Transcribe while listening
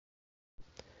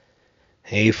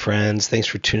Hey friends, thanks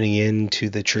for tuning in to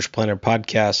the Church Planner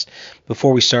Podcast.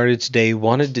 Before we started today,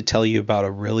 wanted to tell you about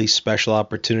a really special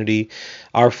opportunity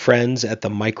our friends at the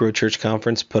Micro Church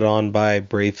Conference put on by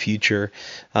Brave Future,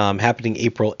 happening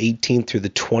April 18th through the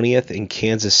 20th in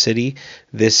Kansas City.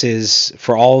 This is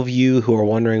for all of you who are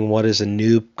wondering what is a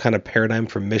new kind of paradigm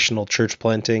for missional church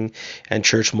planting and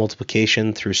church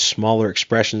multiplication through smaller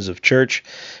expressions of church,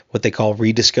 what they call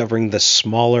rediscovering the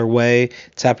smaller way.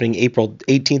 It's happening April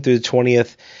 18th through the 20th.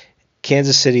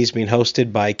 Kansas City is being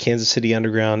hosted by Kansas City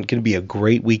Underground. Going to be a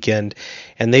great weekend.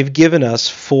 And they've given us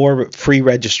 4 free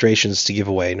registrations to give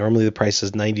away. Normally the price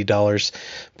is $90,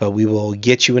 but we will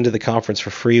get you into the conference for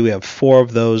free. We have 4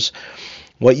 of those.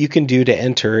 What you can do to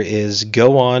enter is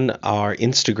go on our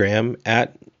Instagram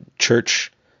at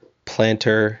Church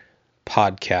Planter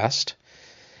Podcast.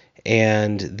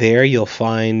 And there you'll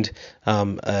find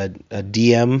a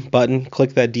DM button.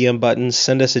 Click that DM button.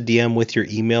 Send us a DM with your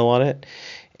email on it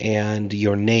and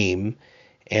your name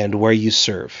and where you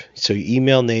serve. So you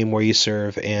email, name, where you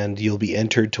serve, and you'll be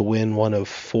entered to win one of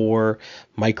 4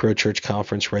 Micro Church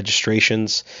Conference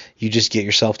registrations. You just get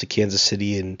yourself to Kansas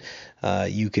City and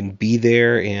you can be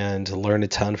there and learn a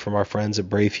ton from our friends at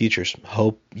Brave Futures.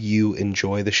 Hope you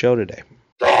enjoy the show today.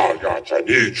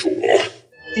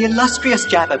 The illustrious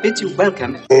Jabba bids you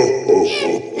welcome.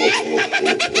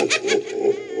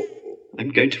 I'm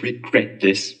going to regret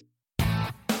this.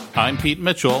 I'm Pete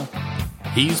Mitchell.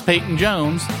 He's Peyton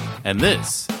Jones. And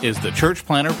this is the Church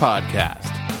Planner Podcast,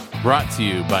 brought to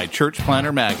you by Church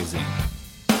Planner Magazine.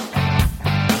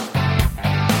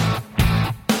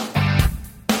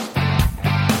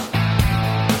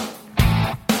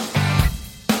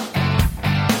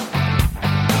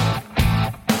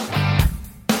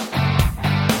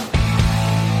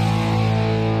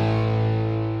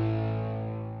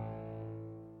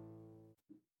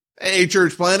 Hey,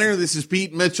 Church Planner, this is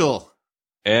Pete Mitchell.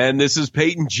 And this is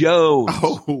Peyton Jones.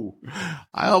 Oh,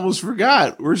 I almost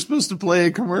forgot. We're supposed to play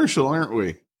a commercial, aren't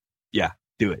we? Yeah,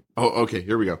 do it. Oh, okay,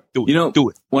 here we go. Do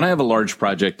it. When I have a large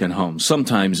project at home,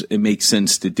 sometimes it makes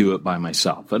sense to do it by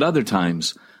myself. At other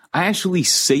times, I actually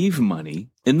save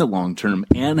money in the long term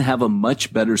and have a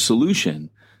much better solution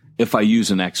if I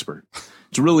use an expert.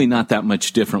 It's really not that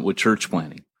much different with church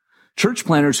planning. Church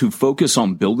planners who focus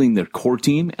on building their core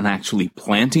team and actually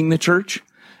planting the church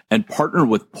and partner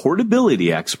with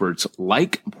portability experts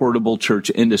like Portable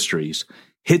Church Industries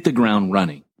hit the ground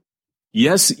running.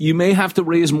 Yes, you may have to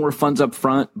raise more funds up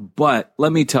front, but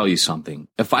let me tell you something.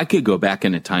 If I could go back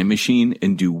in a time machine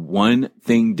and do one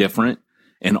thing different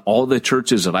in all the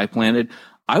churches that I planted,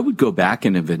 I would go back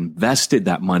and have invested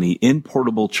that money in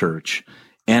Portable Church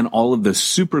and all of the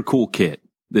super cool kit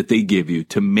that they give you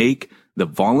to make the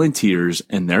volunteers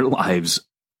and their lives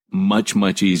much,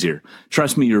 much easier.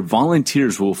 Trust me, your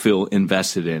volunteers will feel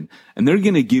invested in, and they're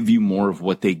going to give you more of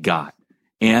what they got.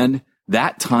 And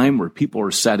that time where people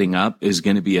are setting up is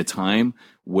going to be a time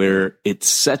where it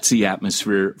sets the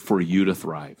atmosphere for you to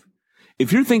thrive.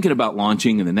 If you're thinking about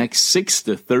launching in the next 6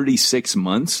 to 36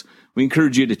 months, we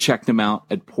encourage you to check them out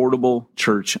at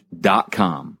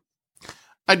portablechurch.com.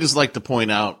 I'd just like to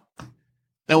point out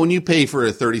that when you pay for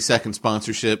a 30-second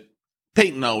sponsorship,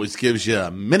 Peyton always gives you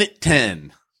a minute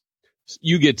 10.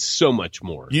 You get so much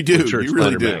more. You do. Church You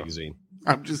really Planner do. Magazine.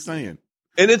 I'm just saying.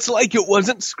 And it's like it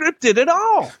wasn't scripted at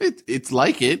all. It's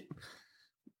like it.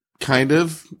 Kind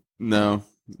of. No,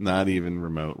 not even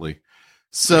remotely.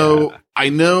 So I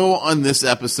know on this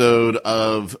episode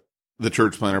of the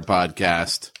Church Planner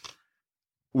Podcast,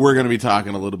 we're going to be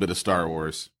talking a little bit of Star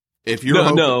Wars. If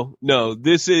you're No.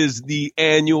 This is the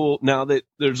annual. Now that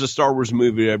there's a Star Wars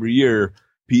movie every year,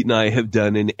 Pete and I have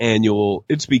done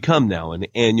it's become now an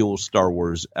annual Star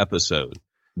Wars episode.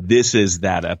 This is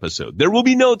that episode. There will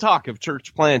be no talk of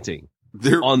church planting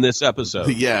on this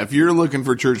episode. Yeah, if you're looking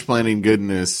for church planting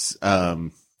goodness,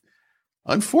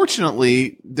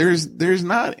 unfortunately, there's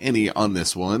not any on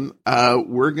this one.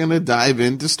 We're going to dive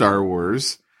into Star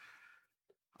Wars.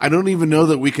 I don't even know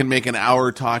that we can make an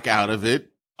hour talk out of it.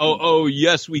 Oh,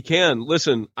 yes, we can.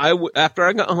 Listen, after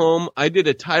I got home, I did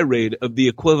a tirade of the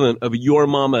equivalent of Your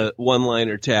Mama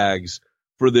one-liner tags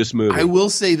for this movie. I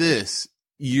will say this.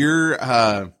 Your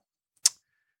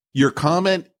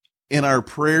comment in our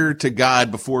prayer to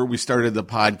God before we started the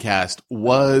podcast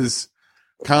was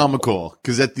comical,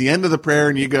 because at the end of the prayer,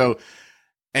 and you go,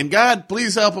 and God,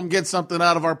 please help them get something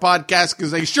out of our podcast, because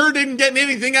they sure didn't get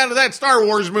anything out of that Star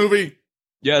Wars movie.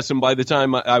 Yes, and by the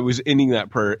time I was ending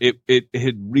that prayer, it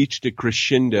had reached a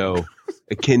crescendo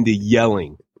akin to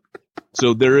yelling.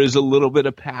 So there is a little bit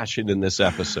of passion in this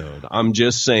episode. I'm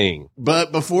just saying.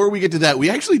 But before we get to that,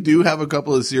 we actually do have a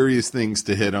couple of serious things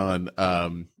to hit on.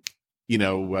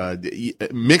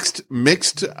 mixed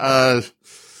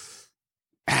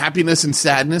happiness and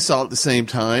sadness all at the same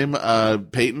time.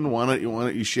 Peyton, why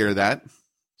don't you share that?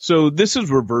 So this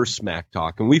is reverse smack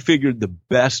talk, and we figured the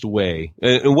best way,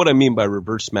 and what I mean by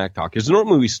reverse smack talk is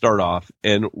normally we start off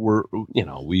and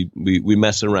we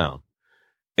mess around.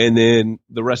 And then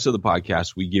the rest of the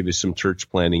podcast, we give you some church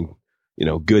planning,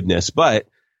 goodness. But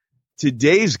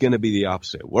today's going to be the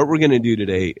opposite. What we're going to do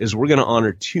today is we're going to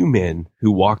honor two men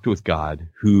who walked with God,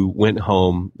 who went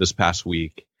home this past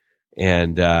week.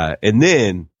 And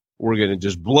then we're going to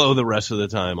just blow the rest of the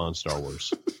time on Star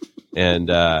Wars. And,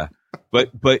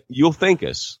 but you'll thank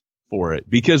us for it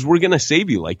because we're going to save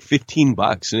you like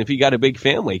 $15. And if you got a big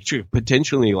family,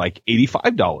 potentially like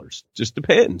 $85, just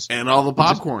depends. And all the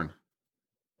popcorn.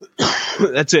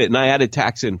 That's it. And I added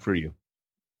tax in for you.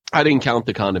 I didn't count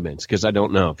the condiments because I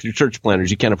don't know. If you're church planners,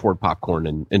 you can't afford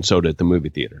popcorn and soda at the movie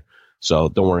theater. So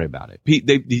don't worry about it. Pete,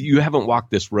 you haven't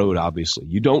walked this road, obviously.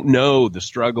 You don't know the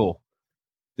struggle.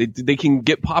 They can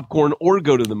get popcorn or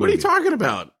go to the movie. What are you talking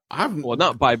about? Well,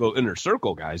 not Bible Inner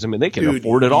Circle, guys. I mean, they can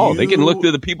afford it all. They can look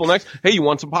to the people next. Hey, you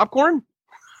want some popcorn?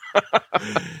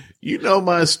 You know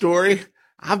my story.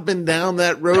 I've been down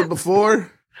that road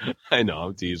before. I know,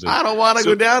 I'm teasing. I don't want to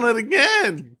go down it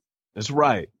again. That's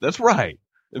right.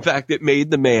 In fact, it made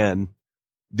the man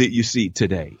that you see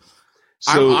today.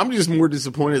 So I'm just more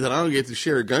disappointed that I don't get to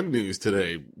share gun news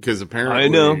today because apparently I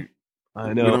know.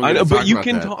 But you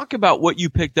can talk about what you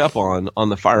picked up on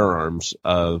the firearms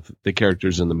of the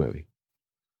characters in the movie.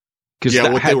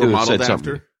 Yeah, what they were modeled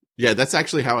after. Yeah, that's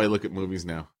actually how I look at movies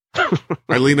now.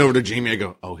 I lean over to Jamie. I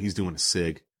go, "Oh, he's doing a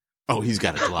SIG. Oh, he's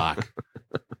got a Glock."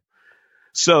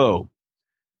 So,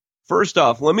 first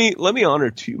off, let me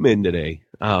honor two men today.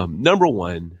 Number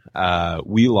one,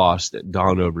 we lost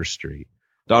Don Overstreet.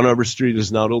 Don Overstreet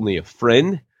is not only a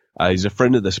friend, he's a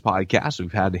friend of this podcast.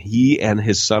 We've had he and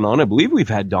his son on. I believe we've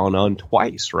had Don on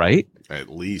twice, right? At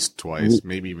least twice,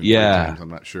 maybe even 3 times. I'm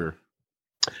not sure.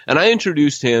 And I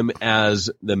introduced him as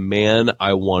the man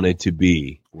I wanted to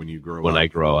be when I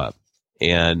grow up.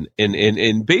 And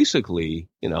basically,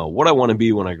 what I want to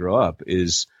be when I grow up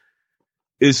is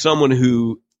someone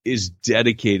who is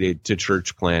dedicated to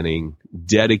church planning,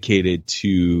 dedicated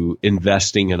to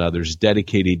investing in others,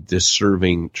 dedicated to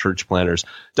serving church planners.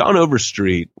 Don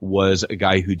Overstreet was a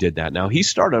guy who did that. Now, he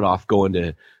started off going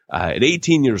to, at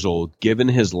 18 years old, giving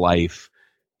his life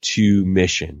to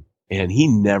mission, and he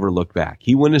never looked back.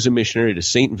 He went as a missionary to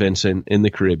St. Vincent in the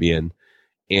Caribbean,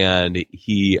 and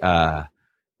he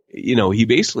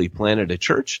basically planted a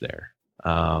church there.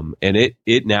 And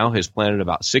it now has planted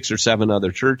about 6 or 7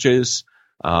 other churches.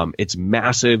 It's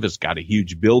massive. It's got a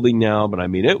huge building now, but I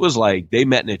mean, it was like they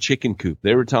met in a chicken coop.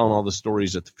 They were telling all the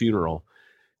stories at the funeral.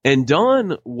 And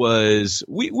Don was,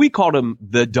 we called him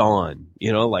the Don,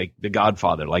 like the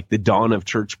Godfather, like the Don of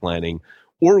church planning,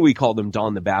 or we called him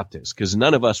Don the Baptist because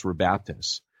none of us were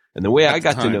Baptists. And the way I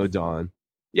got to know Don,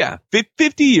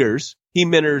 50 years, he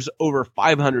mentors over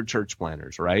 500 church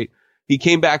planners, right? He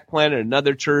came back, planted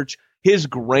another church. His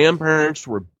grandparents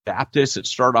were Baptists that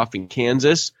started off in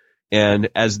Kansas. And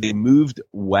as they moved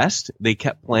west, they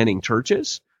kept planting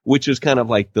churches, which is kind of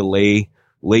like the lay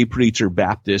preacher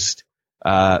Baptist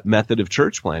method of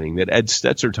church planting that Ed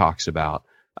Stetzer talks about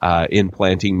in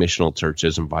planting missional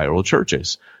churches and viral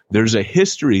churches. There's a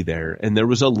history there, and there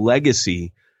was a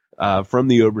legacy from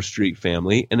the Overstreet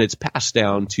family, and it's passed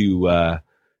down to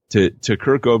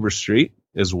Kirk Overstreet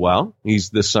as well. He's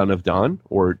the son of Don,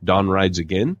 or Don Rides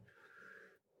Again,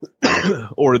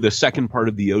 or the second part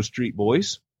of the O Street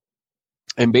Boys.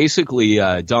 And basically,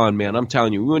 Don, man, I'm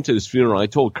telling you, we went to this funeral. I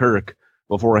told Kirk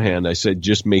beforehand, I said,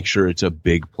 just make sure it's a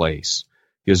big place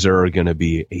because there are going to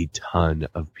be a ton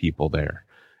of people there.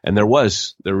 And there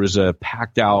was a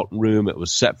packed out room. It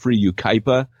was set for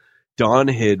Ukaipa. Don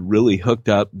had really hooked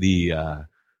up the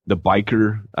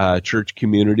biker church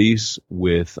communities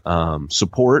with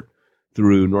support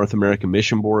through North American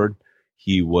Mission Board.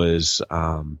 He was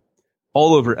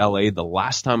all over LA. The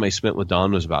last time I spent with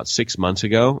Don was about 6 months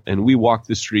ago, and we walked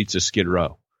the streets of Skid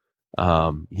Row.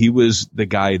 He was the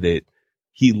guy that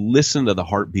he listened to the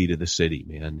heartbeat of the city,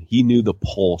 man. He knew the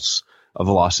pulse of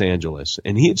Los Angeles,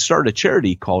 and he had started a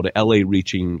charity called LA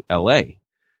Reaching LA.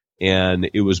 And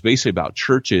it was basically about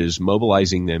churches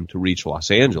mobilizing them to reach Los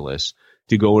Angeles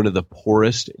to go into the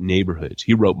poorest neighborhoods.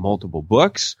 He wrote multiple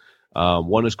books.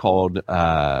 One is called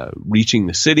Reaching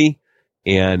the City.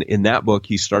 And in that book,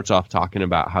 he starts off talking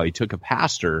about how he took a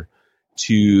pastor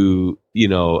to,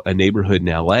 a neighborhood in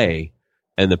LA,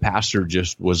 and the pastor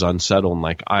just was unsettled. And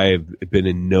like, I've been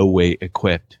in no way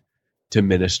equipped to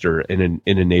minister in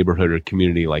a neighborhood or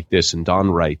community like this. And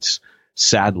Don writes,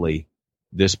 sadly,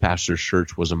 this pastor's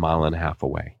church was 1.5 miles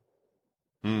away.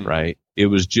 Hmm. Right. It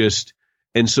was just,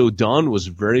 and so Don was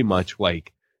very much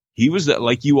like, he was that,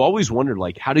 like, you always wondered,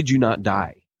 like, how did you not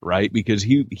die? Right. Because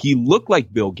he looked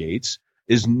like Bill Gates,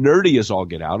 as nerdy as all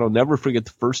get out. I'll never forget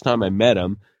the first time I met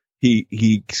him.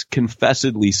 He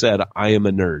confessedly said, I am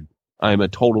a nerd. I am a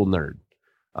total nerd.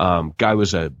 Guy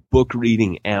was a book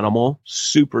reading animal,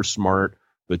 super smart,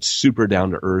 but super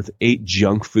down to earth, ate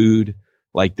junk food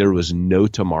like there was no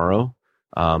tomorrow,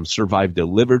 survived a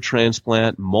liver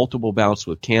transplant, multiple bouts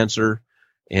with cancer.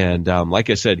 And like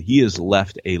I said, he has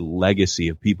left a legacy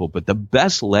of people. But the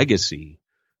best legacy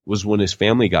was when his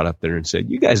family got up there and said,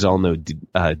 you guys all know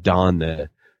Don, the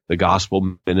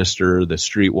gospel minister, the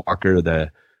streetwalker,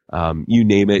 the you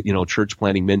name it, church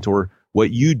planting mentor. What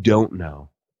you don't know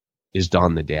is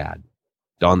Don the dad,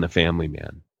 Don the family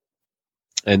man.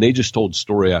 And they just told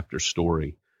story after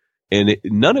story. And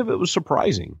none of it was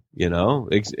surprising,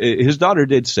 His daughter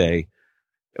did say,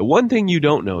 one thing you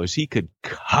don't know is he could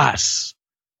cuss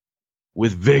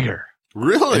with vigor.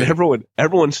 Really? And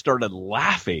everyone started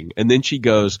laughing. And then she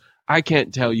goes, I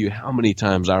can't tell you how many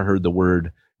times I heard the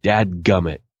word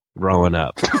dadgummit growing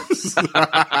up.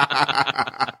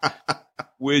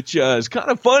 Which is kind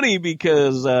of funny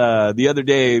because the other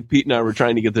day, Pete and I were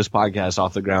trying to get this podcast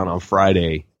off the ground on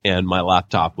Friday, and my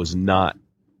laptop was not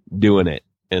doing it.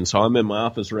 And so I'm in my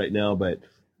office right now, but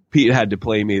Pete had to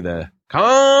play me the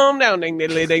calm down, ding,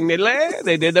 diddly, ding, diddly.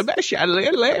 They did the best,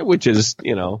 which is,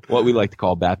 what we like to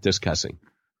call Baptist cussing.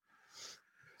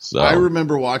 So I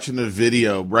remember watching a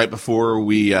video right before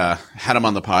we had him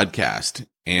on the podcast,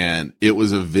 and it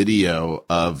was a video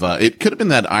of it could have been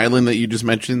that island that you just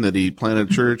mentioned that he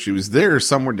planted a church. He was there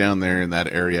somewhere down there in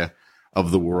that area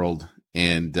of the world,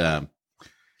 and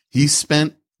he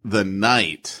spent the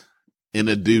night in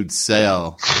a dude's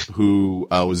cell who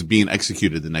was being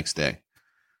executed the next day.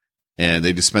 And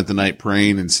they just spent the night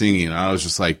praying and singing. And I was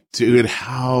just like, dude,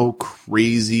 how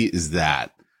crazy is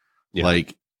that? Yeah.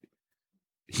 Like,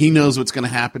 he knows what's going to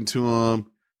happen to him.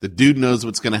 The dude knows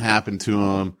what's going to happen to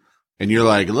him. And you're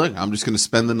like, look, I'm just going to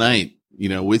spend the night,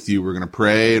 with you. We're going to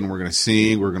pray and we're going to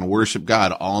sing. We're going to worship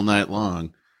God all night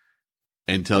long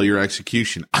until your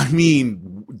execution. I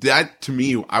mean, that to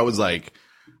me, I was like,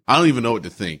 I don't even know what to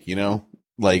think,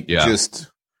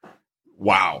 just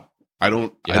wow. I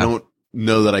don't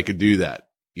know that I could do that,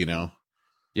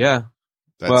 Yeah.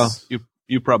 Well,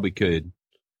 you probably could.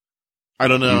 I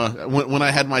don't know. When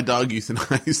I had my dog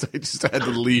euthanized, I just had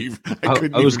to leave.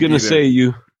 I was going to say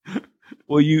you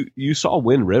saw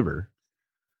Wind River.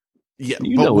 Yeah.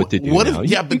 You know what to do now.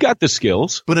 You got the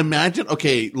skills. But imagine,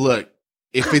 okay, look,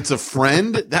 if it's a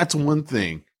friend, that's one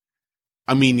thing.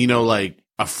 I mean, like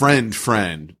a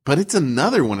friend, but it's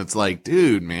another one. It's like,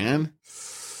 dude, man,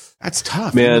 that's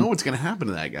tough. Man, you know what's going to happen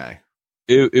to that guy.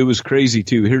 It was crazy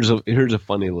too. Here's a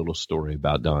funny little story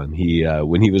about Don. He,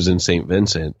 when he was in St.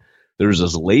 Vincent, there was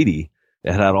this lady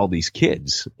that had all these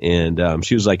kids, and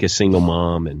she was like a single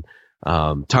mom, and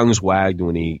tongues wagged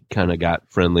when he kind of got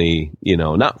friendly,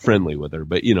 not friendly with her,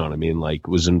 but you know what I mean, like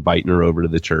was inviting her over to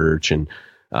the church. And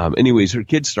anyways, her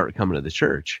kids start coming to the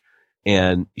church,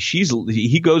 and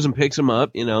he goes and picks them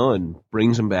up, and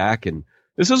brings them back. And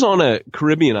this is on a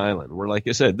Caribbean island where, like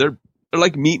I said, they're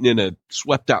like meeting in a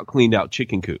swept out, cleaned out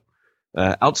chicken coop,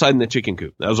 outside in the chicken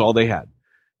coop. That was all they had.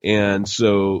 And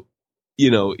so,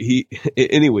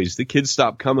 anyways, the kids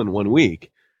stopped coming one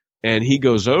week, and he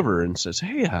goes over and says,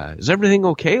 hey, is everything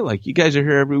okay? Like, you guys are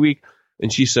here every week.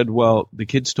 And she said, well, the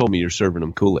kids told me you're serving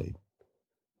them Kool-Aid.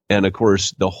 And of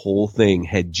course, the whole thing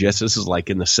had this is like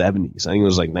in the 70s. I think it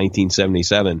was like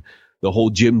 1977. The whole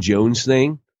Jim Jones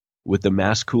thing with the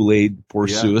mass Kool-Aid for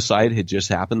suicide had just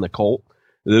happened, the cult.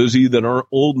 Those of you that aren't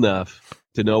old enough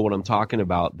to know what I'm talking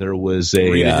about, there was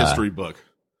read a history book.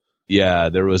 Yeah,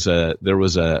 there was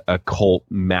a cult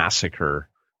massacre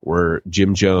where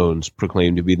Jim Jones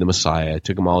proclaimed to be the Messiah,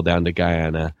 took them all down to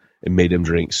Guyana and made them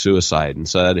drink suicide. And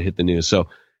so that hit the news. So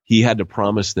he had to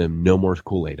promise them no more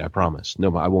Kool-Aid. I promise.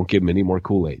 No, I won't give them any more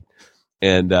Kool-Aid.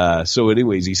 And so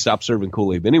anyways, he stopped serving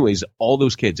Kool-Aid. But anyways, all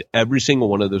those kids, every single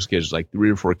one of those kids, like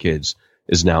 3 or 4 kids,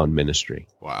 is now in ministry.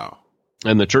 Wow.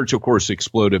 And the church, of course,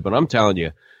 exploded. But I'm telling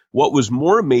you, what was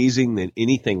more amazing than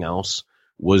anything else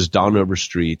was Don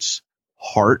Overstreet's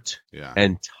heart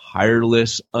and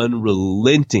tireless,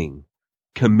 unrelenting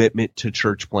commitment to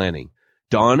church planting.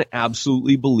 Don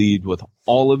absolutely believed with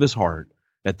all of his heart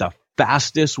that the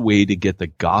fastest way to get the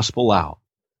gospel out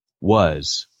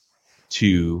was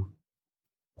to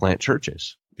plant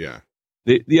churches. Yeah.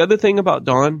 The other thing about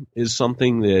Don is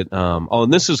something that,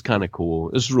 and this is kind of cool.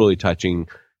 This is really touching.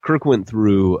 Kirk went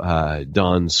through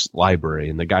Don's library,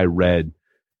 and the guy read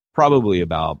probably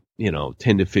about,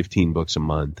 10 to 15 books a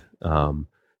month.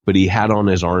 But he had on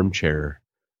his armchair,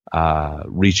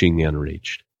 Reaching the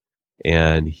Unreached.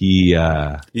 And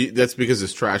that's because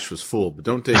his trash was full, but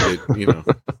don't take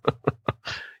it,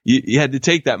 You had to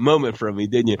take that moment from me,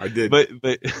 didn't you? I did. But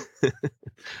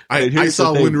I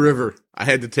saw Wind River. I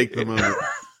had to take the moment.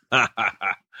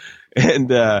 And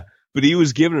but he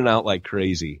was giving it out like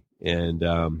crazy. And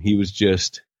he was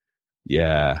just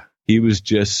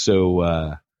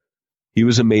so he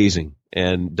was amazing.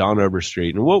 And Don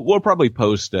Overstreet, and we'll probably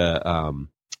post on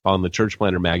the Church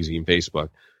Planter Magazine Facebook.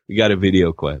 We got a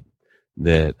video clip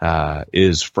that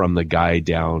is from the guy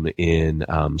down in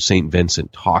St.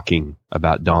 Vincent talking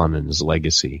about Don and his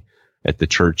legacy at the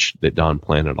church that Don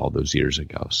planted all those years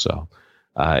ago. So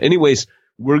anyways,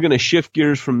 we're going to shift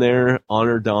gears from there,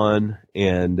 honor Don,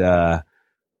 and I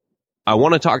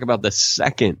want to talk about the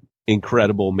second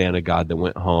incredible man of God that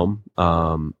went home,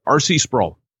 R.C.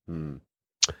 Sproul.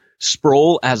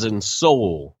 Sproul as in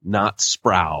soul, not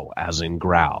sproul as in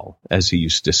growl, as he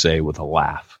used to say with a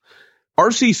laugh.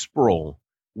 R.C. Sproul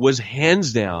was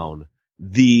hands down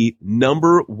the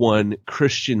number one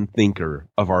Christian thinker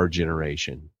of our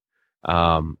generation.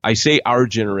 I say our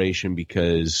generation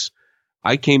because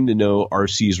I came to know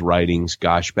R.C.'s writings,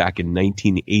 back in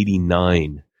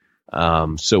 1989.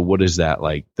 So what is that,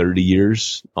 like 30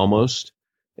 years almost?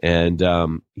 And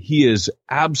he is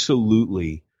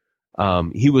absolutely,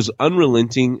 he was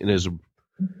unrelenting in his,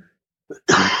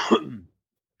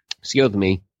 excuse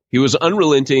me, he was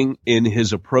unrelenting in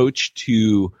his approach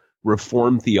to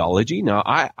Reformed theology. Now,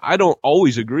 I don't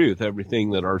always agree with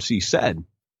everything that R.C. said,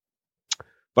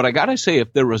 but I got to say,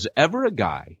 if there was ever a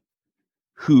guy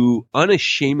who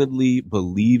unashamedly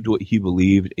believed what he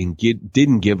believed and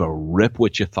didn't give a rip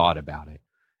what you thought about it,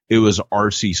 it was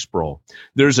R.C. Sproul.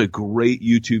 There's a great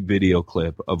YouTube video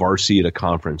clip of R.C. at a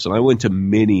conference, and I went to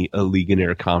many a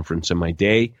Legionnaire conference in my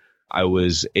day. I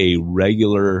was a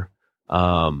regular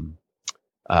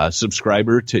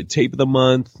subscriber to Tape of the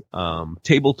Month,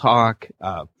 Table Talk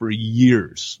for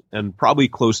years, and probably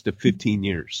close to 15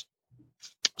 years.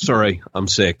 Sorry, I'm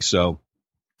sick.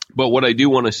 But what I do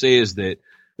want to say is that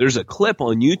there's a clip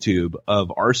on YouTube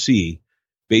of R.C.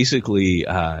 Basically,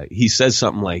 he says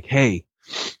something like, hey,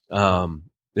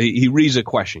 he reads a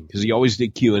question because he always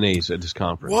did Q&As at his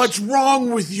conference. What's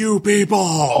wrong with you people?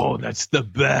 Oh, that's the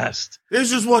best.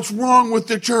 This is what's wrong with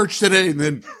the church today. And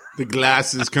then the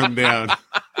glasses come down.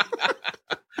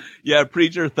 Yeah,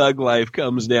 Preacher Thug Life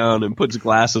comes down and puts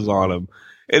glasses on him.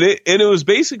 And it was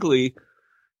basically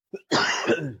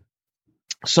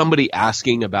somebody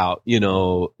asking about,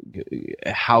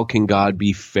 how can God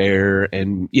be fair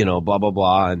and, blah, blah,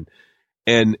 blah.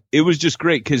 And it was just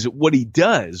great because what he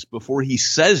does before he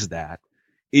says that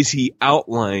is he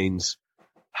outlines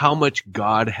how much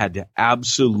God had to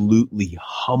absolutely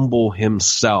humble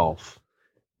himself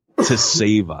to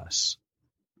save us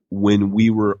when we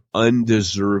were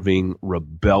undeserving,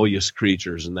 rebellious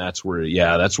creatures. And that's where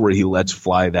he lets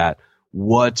fly that,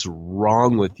 what's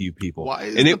wrong with you people?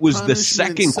 And it was the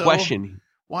second question.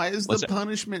 Why is the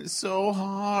punishment so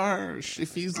harsh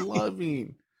if he's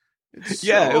loving? It's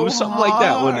it was something like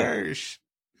that, wasn't it?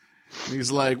 He's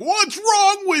like, what's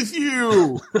wrong with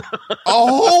you? A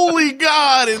holy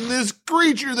God and this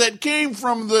creature that came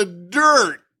from the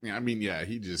dirt.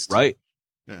 He just. Right.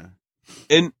 Yeah.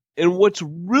 And what's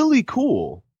really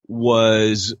cool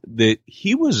was that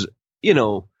he was,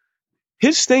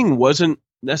 his thing wasn't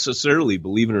necessarily,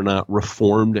 believe it or not,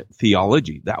 Reformed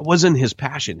theology. That wasn't his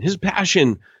passion. His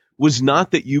passion was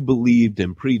not that you believed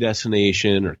in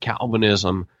predestination or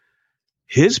Calvinism.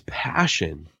 His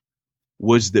passion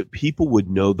was that people would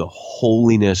know the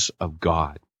holiness of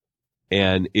God.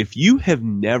 And if you have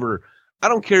never, I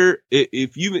don't care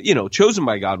if Chosen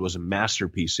by God was a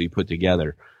masterpiece that he put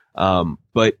together.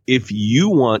 But if you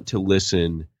want to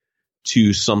listen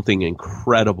to something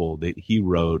incredible that he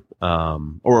wrote,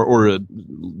 or a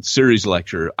series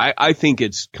lecture, I think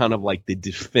it's kind of like the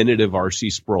definitive R.C.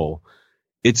 Sproul.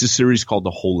 It's a series called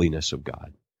The Holiness of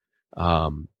God.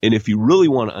 And if you really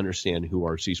want to understand who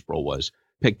R.C. Sproul was,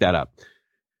 pick that up.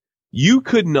 You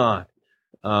could not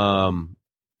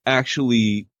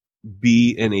actually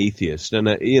be an atheist. And,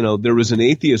 there was an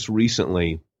atheist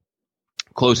recently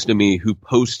close to me who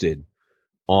posted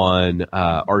on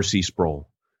R.C. Sproul.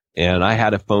 And I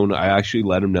had a phone. I actually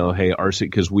let him know, hey, R.C.,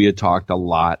 because we had talked a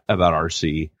lot about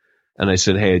R.C. And I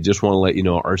said, hey, I just want to let you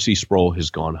know R.C. Sproul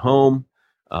has gone home,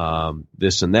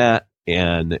 this and that.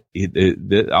 And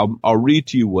I'll read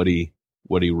to you what he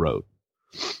wrote.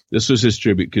 This was his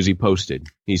tribute because he posted.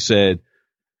 He said,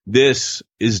 "This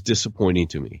is disappointing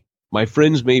to me. My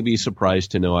friends may be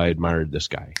surprised to know I admired this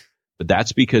guy. but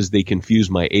that's because they confuse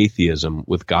my atheism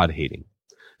with God hating.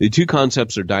 The two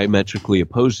concepts are diametrically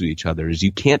opposed to each other, as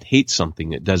you can't hate something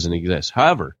that doesn't exist.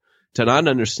 However, to not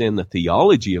understand the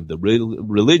theology of the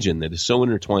religion that is so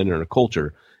intertwined in our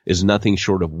culture is nothing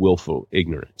short of willful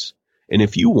ignorance. And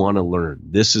if you want to learn,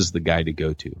 this is the guy to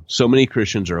go to. So many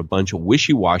Christians are a bunch of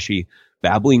wishy-washy,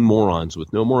 babbling morons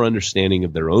with no more understanding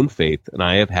of their own faith than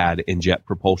I have had in jet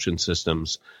propulsion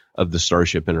systems of the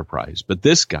Starship Enterprise. But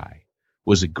this guy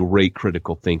was a great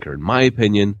critical thinker. In my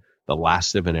opinion, the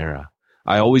last of an era.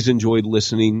 I always enjoyed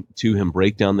listening to him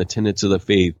break down the tenets of the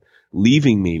faith,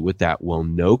 leaving me with that, well,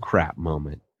 no crap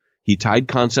moment. He tied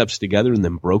concepts together and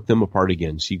then broke them apart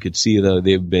again. So you could see that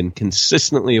they've been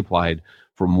consistently applied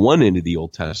from one end of the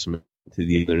Old Testament to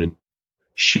the other end.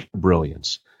 Sheer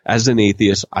brilliance. As an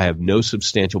atheist, I have no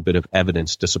substantial bit of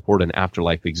evidence to support an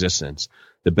afterlife existence.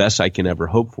 The best I can ever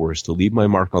hope for is to leave my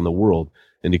mark on the world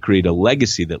and to create a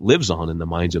legacy that lives on in the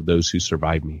minds of those who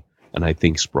survived me. And I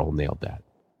think Sproul nailed that.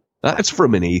 That's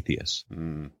from an atheist.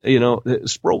 You know,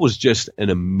 Sproul was just an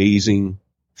amazing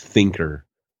thinker,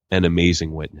 an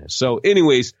amazing witness. So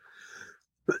anyways,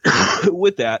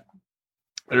 with that,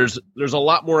 there's a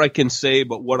lot more I can say,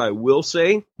 but what I will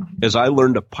say is I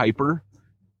learned a piper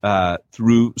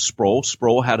through Sproul.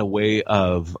 Sproul had a way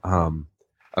of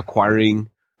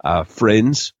acquiring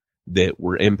friends that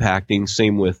were impacting.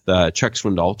 Same with Chuck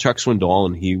Swindoll. Chuck Swindoll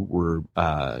and he were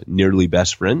nearly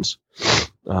best friends.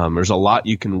 There's a lot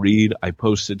you can read. I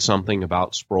posted something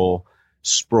about Sproul.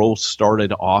 Sproul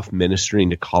started off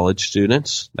ministering to college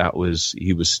students.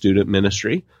 He was student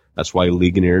ministry. That's why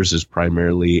Legionnaires is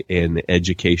primarily an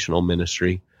educational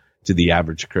ministry to the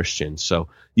average Christian. So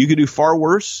you could do far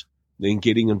worse than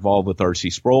getting involved with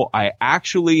R.C. Sproul. I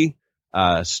actually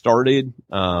started,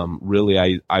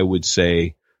 I would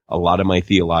say, a lot of my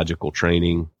theological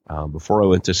training before I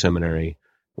went to seminary.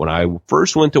 When I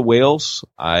first went to Wales,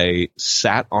 I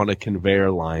sat on a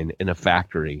conveyor line in a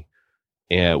factory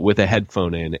with a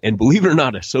headphone in, and believe it or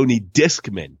not, a Sony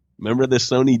Discman. Remember the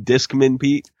Sony Discman,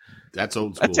 Pete? That's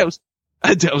old school.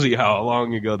 That tells you how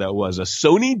long ago that was. A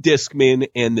Sony Discman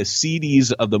and the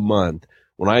CDs of the month.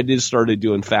 When I started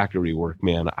doing factory work,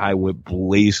 man, I went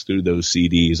blaze through those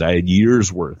CDs. I had years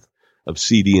worth of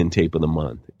CD and tape of the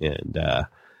month, and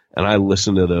I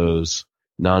listened to those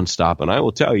nonstop. And I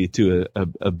will tell you, to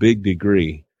a big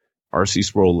degree, R.C.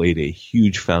 Sproul laid a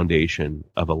huge foundation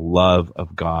of a love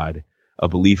of God, a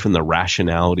belief in the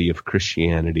rationality of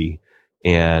Christianity,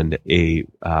 and a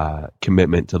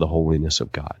commitment to the holiness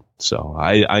of God. So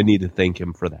I need to thank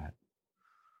him for that.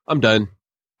 I'm done.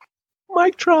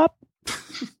 Mic drop.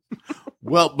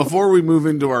 Well, before we move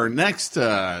into our next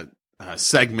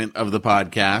segment of the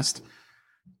podcast,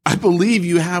 I believe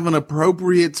you have an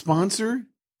appropriate sponsor.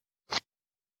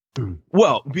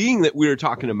 Well, being that we are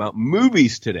talking about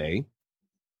movies today,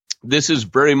 this is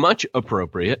very much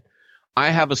appropriate. I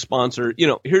have a sponsor. You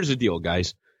know, here's the deal,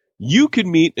 guys. You could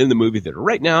meet in the movie theater.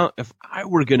 Right now, if I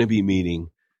were going to be meeting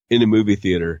in a movie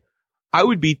theater, I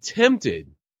would be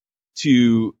tempted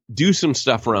to do some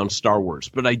stuff around Star Wars,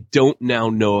 but I don't now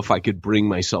know if I could bring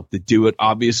myself to do it.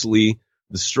 Obviously,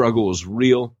 the struggle is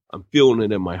real. I'm feeling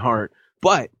it in my heart,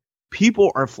 but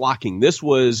people are flocking. This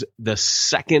was the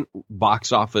second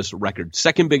box office record,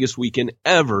 second biggest weekend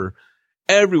ever.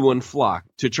 Everyone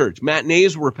flocked to church.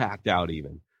 Matinees were packed out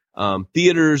even.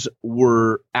 Theaters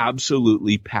were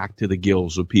absolutely packed to the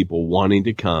gills of people wanting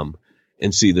to come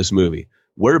and see this movie.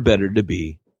 Where better to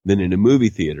be than in a movie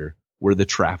theater where the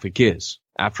traffic is?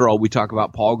 After all, we talk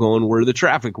about Paul going where the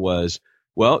traffic was.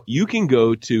 Well, you can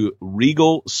go to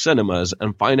Regal Cinemas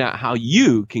and find out how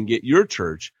you can get your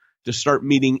church to start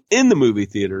meeting in the movie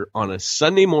theater on a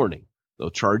Sunday morning. They'll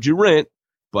charge you rent,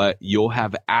 but you'll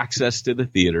have access to the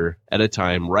theater at a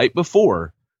time right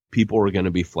before people are going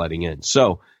to be flooding in.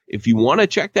 So if you want to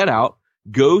check that out,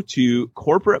 go to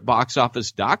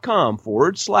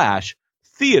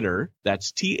corporateboxoffice.com/theater.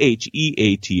 That's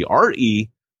THEATRE-church.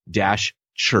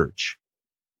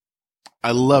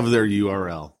 I love their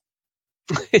URL.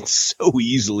 It's so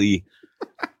easily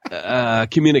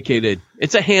communicated.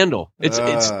 It's a handle. It's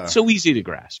so easy to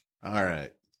grasp. All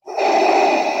right.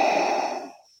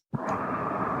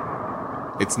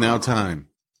 It's now time.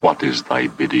 What is thy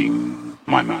bidding,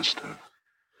 my master?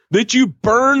 That you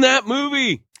burn that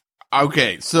movie.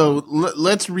 Okay, so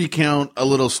let's recount a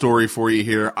little story for you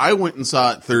here. I went and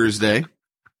saw it Thursday.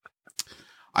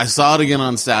 I saw it again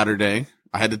on Saturday.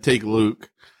 I had to take Luke.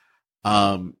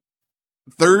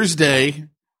 Thursday,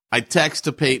 I text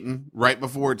to Peyton right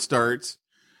before it starts.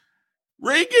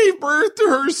 Ray gave birth to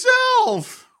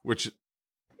herself, which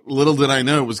little did I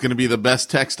know was going to be the best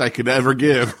text I could ever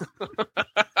give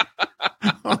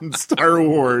on Star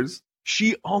Wars.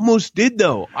 She almost did,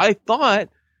 though. I thought,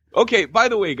 okay, by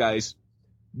the way, guys,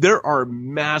 there are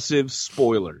massive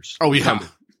spoilers. Oh, yeah.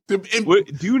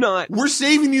 Do not. We're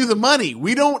saving you the money.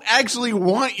 We don't actually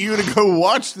want you to go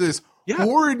watch this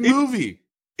horrid movie.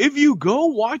 If you go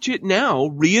watch it now,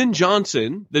 Rian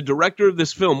Johnson, the director of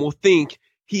this film, will think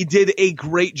he did a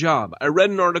great job. I read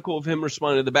an article of him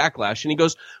responding to the backlash, and he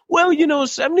goes, well,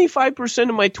 75%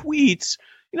 of my tweets,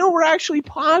 were actually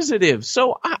positive.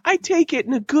 So I take it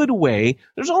in a good way.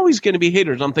 There's always going to be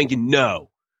haters. I'm thinking, no,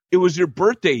 it was your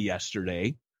birthday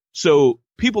yesterday. So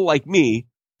people like me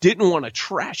didn't want to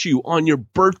trash you on your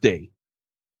birthday.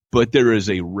 But there is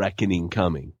a reckoning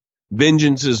coming.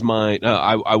 Vengeance is mine.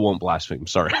 I won't blaspheme.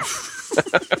 Sorry.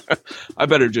 I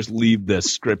better just leave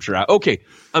this scripture out. Okay.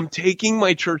 I'm taking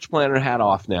my church planner hat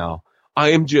off now. I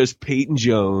am just Peyton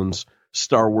Jones,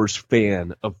 Star Wars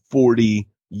fan of 40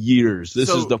 years. This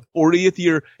is the 40th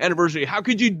year anniversary. How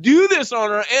could you do this on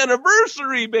our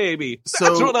anniversary, baby?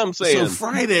 That's what I'm saying. So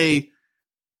Friday,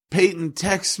 Peyton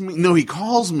texts me. No, he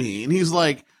calls me and he's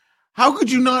like, how could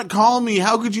you not call me?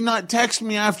 How could you not text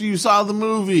me after you saw the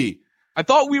movie? I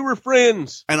thought we were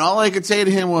friends. And all I could say to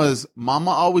him was,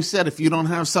 Mama always said, if you don't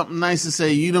have something nice to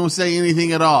say, you don't say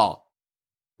anything at all.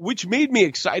 Which made me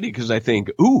excited because I think,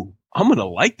 ooh, I'm going to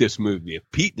like this movie if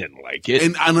Pete didn't like it.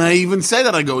 And I even say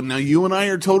that. I go, now you and I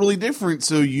are totally different,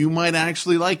 so you might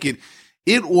actually like it.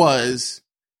 It was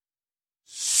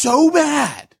so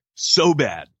bad. So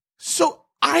bad. So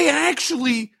I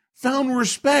actually found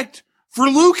respect for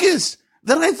Lucas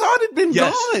that I thought had been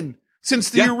gone since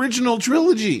the original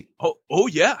trilogy. Oh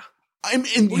yeah.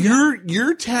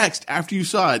 Your text after you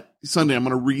saw it Sunday, I'm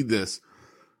going to read this.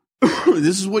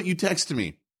 This is what you texted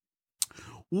me.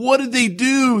 What did they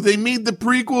do? They made the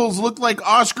prequels look like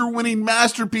Oscar-winning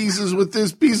masterpieces with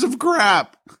this piece of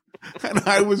crap. And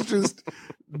I was just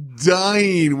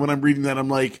dying when I'm reading that. I'm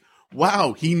like,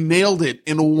 wow, he nailed it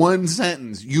in one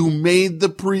sentence. You made the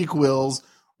prequels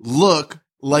look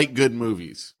like good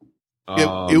movies.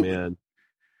 Man.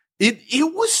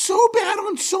 It was so bad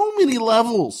on so many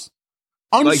levels.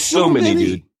 On like so many,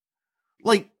 dude.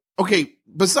 Like, okay,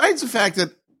 besides the fact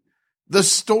that the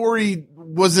story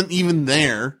wasn't even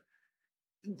there,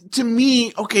 to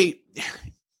me, okay,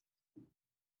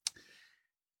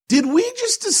 did we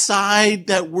just decide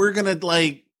that we're going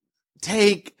to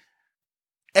take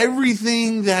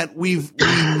everything that we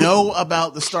know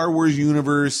about the Star Wars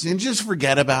universe and just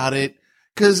forget about it?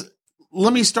 Because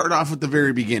let me start off at the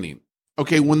very beginning.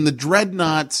 Okay, when the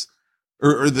dreadnoughts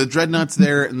or the dreadnoughts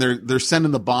there and they're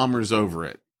sending the bombers over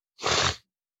it.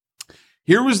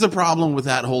 Here was the problem with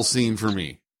that whole scene for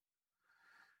me.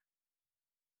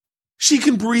 She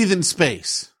can breathe in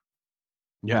space.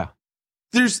 Yeah.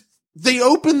 They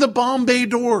open the bomb bay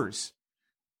doors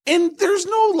and there's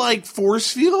no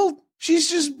force field.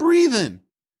 She's just breathing.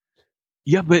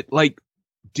 Yeah, but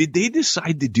did they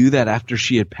decide to do that after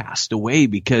she had passed away?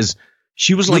 Because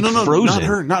she was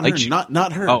frozen.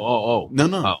 Not her. Oh.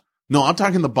 No. No, I'm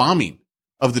talking the bombing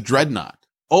of the dreadnought.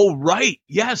 Oh, right.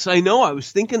 Yes, I know. I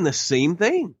was thinking the same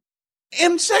thing.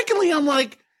 And secondly, I'm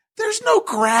like, there's no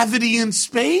gravity in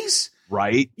space.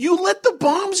 Right. You let the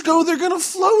bombs go, they're going to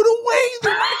float away.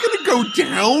 They're not going to go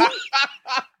down.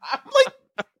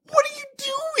 What are you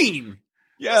doing?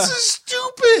 Yeah. This is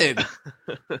stupid.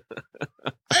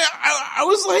 I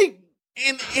was like,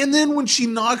 and then when she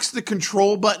knocks the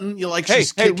control button, you're like,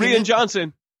 she's kicking Rian it.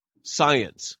 Johnson,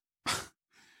 science.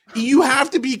 You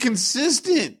have to be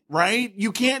consistent, right?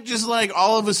 You can't just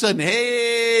all of a sudden,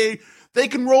 hey, they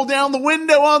can roll down the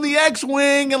window on the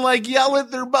X-Wing and yell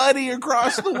at their buddy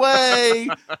across the way.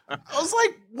 I was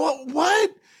like,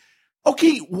 what?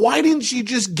 Okay, why didn't she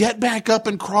just get back up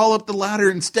and crawl up the ladder?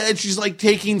 Instead, she's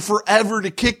taking forever to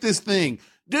kick this thing.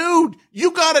 Dude,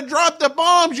 you gotta drop the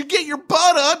bombs. You get your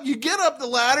butt up, you get up the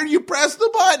ladder, you press the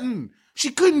button. She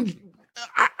couldn't.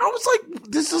 I was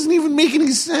like, this doesn't even make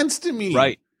any sense to me.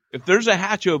 Right. If there's a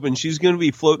hatch open, she's going to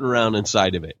be floating around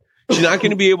inside of it. She's not going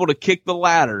to be able to kick the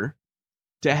ladder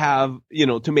to have,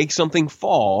 to make something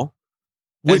fall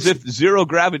as if zero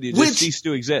gravity just ceased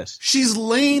to exist. She's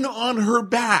laying on her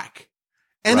back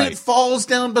and it falls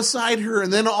down beside her.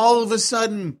 And then all of a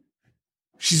sudden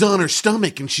she's on her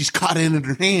stomach and she's caught it in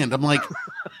her hand. I'm like,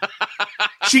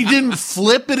 she didn't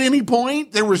flip at any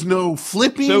point. There was no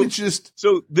flipping.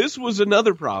 So this was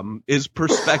another problem is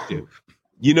perspective.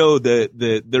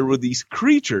 There were these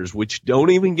creatures, which don't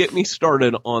even get me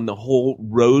started on the whole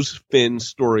Rose Finn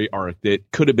story arc that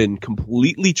could have been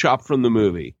completely chopped from the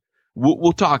movie.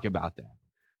 We'll talk about that.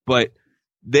 But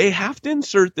they have to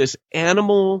insert this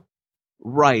animal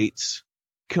rights,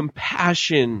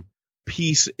 compassion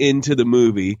piece into the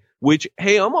movie, which,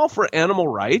 hey, I'm all for animal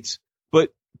rights,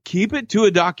 keep it to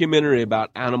a documentary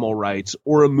about animal rights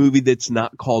or a movie that's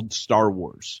not called Star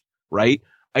Wars, right?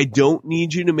 I don't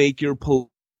need you to make your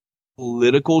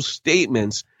political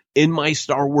statements in my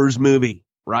Star Wars movie,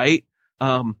 right?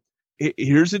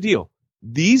 Here's the deal.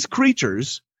 These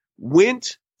creatures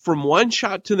went from one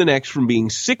shot to the next from being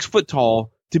 6 foot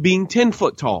tall to being 10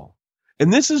 foot tall.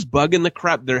 And this is bugging the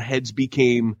crap. Their heads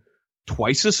became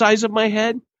twice the size of my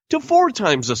head to 4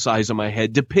 times the size of my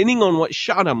head, depending on what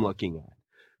shot I'm looking at.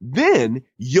 Then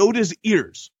Yoda's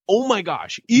ears. Oh my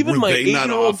gosh. Even my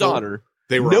 8-year-old daughter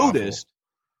noticed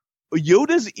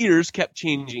Yoda's ears kept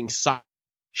changing size,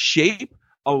 shape,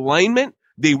 alignment.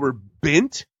 They were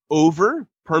bent over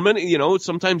permanent. You know,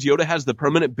 sometimes Yoda has the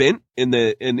permanent bent in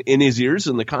his ears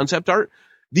in the concept art.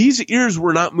 These ears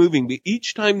were not moving, but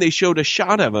each time they showed a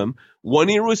shot of him, one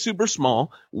ear was super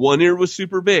small, one ear was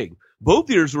super big. Both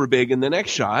ears were big in the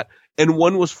next shot, and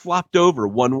one was flopped over,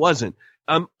 one wasn't.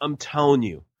 I'm telling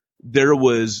you, there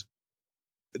was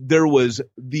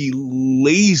the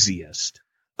laziest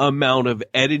amount of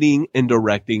editing and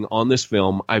directing on this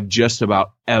film I've just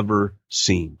about ever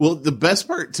seen. Well, the best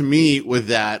part to me with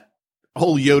that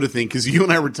whole Yoda thing, because you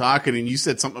and I were talking and you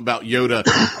said something about Yoda.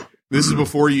 This is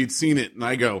before you'd seen it. And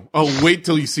I go, oh, wait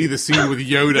till you see the scene with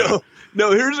Yoda.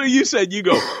 No, here's what you said. You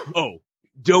go, oh,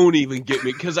 don't even get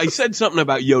me. Because I said something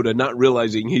about Yoda, not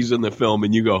realizing he's in the film.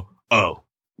 And you go, oh,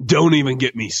 don't even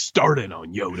get me started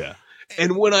on Yoda.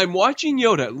 And when I'm watching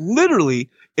Yoda, literally,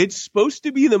 it's supposed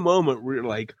to be the moment where you're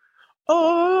like,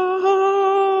 oh,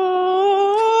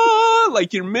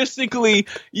 like you're mystically,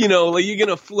 you know, like you're going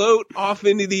to float off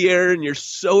into the air and you're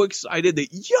so excited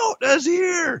that Yoda's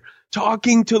here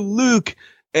talking to Luke.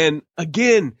 And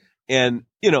again, and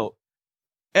you know,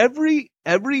 every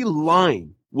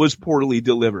line was poorly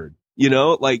delivered, you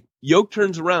know, like Yoke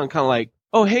turns around kind of like,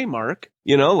 oh, hey, Mark,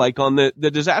 you know, like on the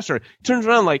disaster, he turns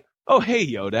around like, oh, hey,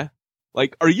 Yoda.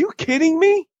 Like, are you kidding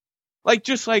me? Like,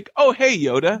 just like, oh, hey,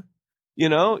 Yoda, you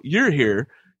know, you're here.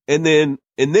 And then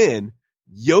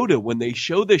Yoda, when they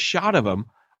show this shot of him,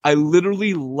 I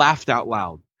literally laughed out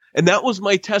loud. And that was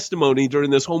my testimony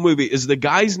during this whole movie, is the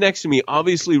guys next to me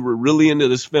obviously were really into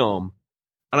this film.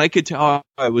 And I could tell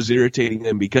I was irritating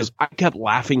them because I kept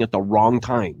laughing at the wrong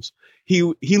times.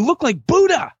 He looked like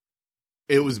Buddha.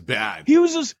 It was bad.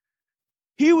 His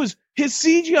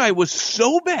CGI was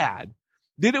so bad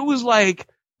that it was like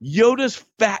Yoda's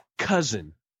fat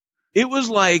cousin. It was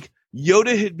like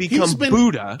Yoda had become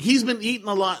Buddha. He's been eating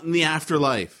a lot in the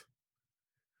afterlife.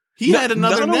 He had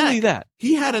another neck. Not only that.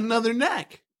 He had another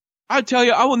neck. I tell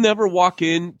you, I will never walk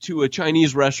into a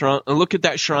Chinese restaurant and look at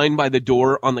that shrine by the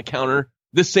door on the counter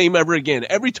the same ever again.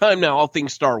 Every time now I'll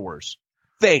think Star Wars.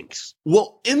 Thanks.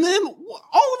 Well, and then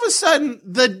all of a sudden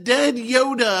the dead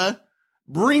Yoda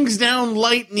brings down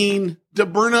lightning to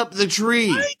burn up the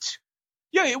tree. Right?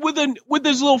 Yeah, with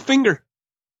his little finger.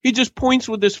 He just points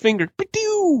with his finger.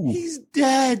 Ba-doo! He's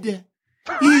dead.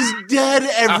 He's dead,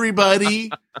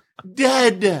 everybody.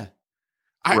 Dead.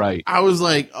 Right. I was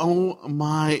like, oh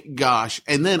my gosh.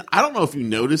 And then I don't know if you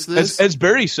noticed this. As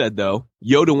Barry said, though,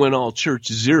 Yoda went all Church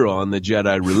Zero on the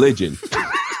Jedi religion.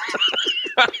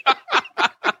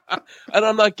 And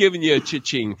I'm not giving you a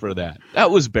cha-ching for that.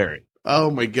 That was Barry. Oh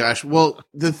my gosh. Well,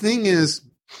 the thing is,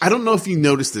 I don't know if you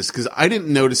noticed this, because I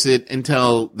didn't notice it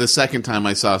until the second time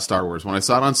I saw Star Wars. When I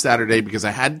saw it on Saturday, because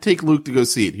I had to take Luke to go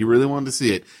see it. He really wanted to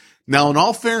see it. Now, in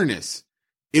all fairness,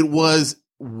 it was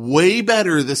way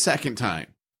better the second time.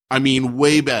 I mean,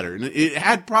 way better. And it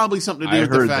had probably something to do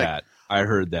with the fact. I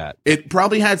heard that. It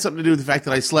probably had something to do with the fact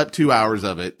that I slept 2 hours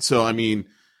of it. So, I mean,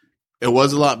 it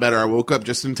was a lot better. I woke up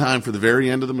just in time for the very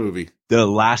end of the movie. The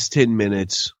last 10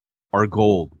 minutes are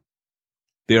gold.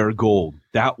 They are gold.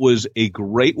 That was a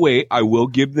great way. I will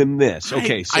give them this.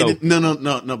 Okay, so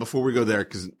no. Before we go there,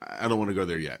 because I don't want to go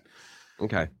there yet.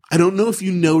 Okay. I don't know if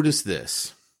you noticed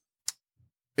this.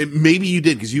 Maybe you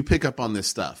did, because you pick up on this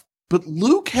stuff. But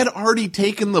Luke had already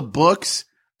taken the books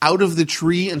out of the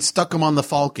tree and stuck them on the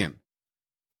Falcon.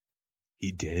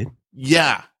 He did?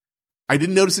 Yeah. I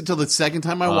didn't notice it till the second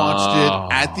time I watched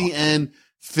it. At the end,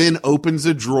 Finn opens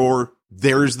a drawer.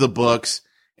 There's the books.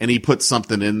 And he put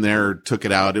something in there, took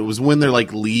it out. It was when they're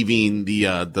like leaving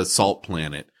the salt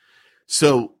planet.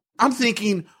 So I'm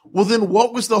thinking, well, then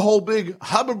what was the whole big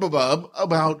hubbub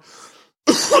about?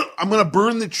 I'm going to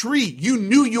burn the tree. You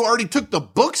knew you already took the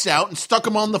books out and stuck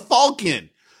them on the Falcon.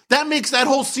 That makes that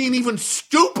whole scene even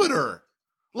stupider.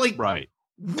 Like, right.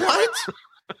 What?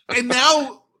 And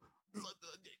now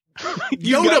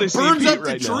Yoda burns up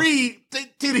the tree.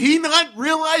 Did he not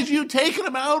realize you taking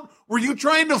him out? Were you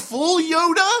trying to fool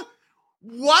Yoda?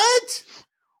 What?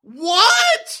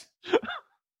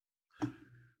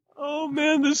 Oh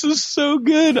man, this is so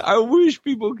good. I wish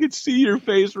people could see your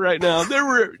face right now. There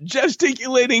were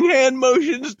gesticulating hand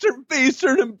motions, face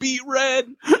turning beet red,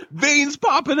 veins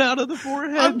popping out of the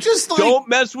forehead. I'm just like, don't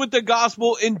mess with the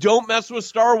gospel and don't mess with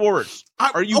Star Wars.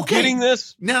 Are you getting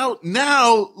this? Now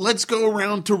let's go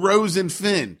around to Rose and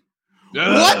Finn.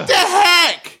 What the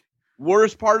heck?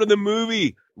 Worst part of the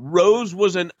movie. Rose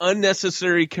was an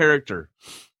unnecessary character.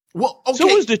 Well, okay. So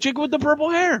was the chick with the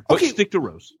purple hair. But stick to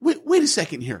Rose. Wait a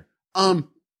second here. Let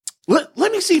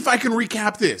me see if I can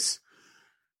recap this.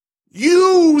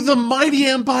 You, the mighty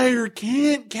Empire,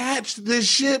 can't catch this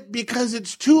ship because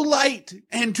it's too light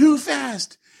and too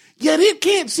fast. Yet it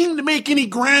can't seem to make any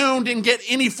ground and get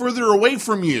any further away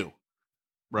from you.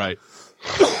 Right.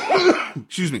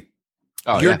 Excuse me.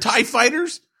 Oh, Your TIE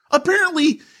fighters?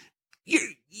 Apparently,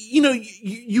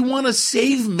 you want to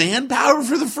save manpower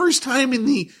for the first time in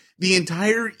the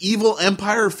entire evil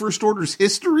Empire First Order's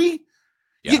history?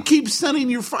 Yeah. You keep sending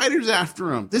your fighters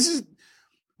after them.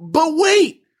 But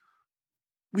wait,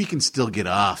 we can still get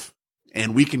off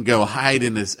and we can go hide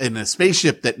in a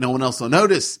spaceship that no one else will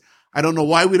notice. I don't know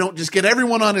why we don't just get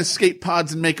everyone on escape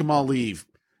pods and make them all leave.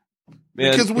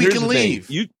 Man, because we can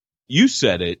leave. You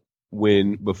said it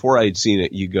before I'd seen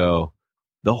it, you go,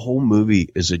 the whole movie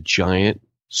is a giant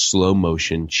slow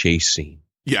motion chase scene.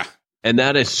 Yeah. And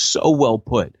that is so well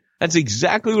put. That's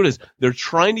exactly what it is. They're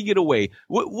trying to get away.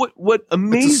 What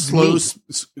amazed me?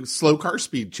 Slow car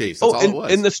speed chase. That's all it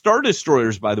was. And the Star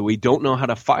Destroyers, by the way, don't know how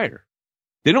to fire.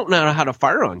 They don't know how to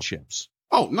fire on ships.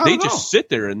 Oh, no, they just sit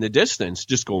there in the distance,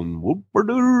 just going.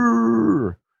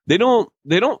 Whoop-a-doo. They don't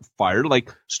fire.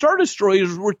 Like Star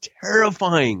Destroyers were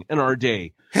terrifying in our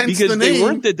day. Hence because the they name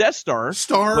weren't the Death Star.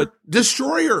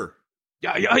 Destroyer.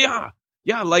 Yeah.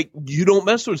 Like you don't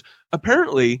mess with.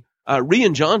 Apparently,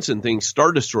 Rian Johnson thinks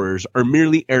Star Destroyers are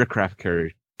merely aircraft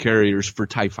carriers for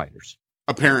TIE fighters.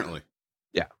 Apparently.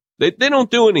 Yeah. They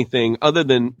don't do anything other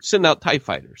than send out TIE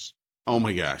fighters. Oh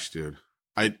my gosh, dude.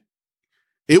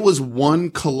 It was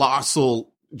one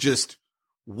colossal just,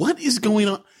 what is going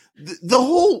on? The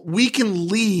whole, we can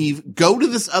leave, go to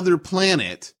this other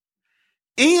planet,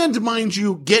 and mind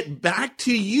you, get back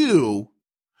to you,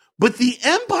 but the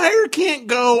Empire can't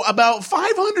go about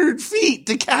 500 feet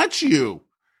to catch you.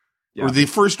 Yeah. Or the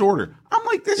First Order. I'm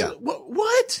like, this is,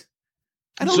 what?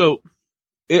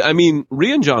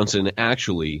 Rian Johnson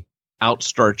actually out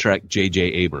Star Trek J.J.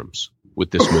 Abrams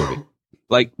with this movie.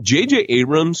 Like, J.J.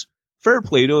 Abrams, fair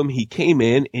play to him, he came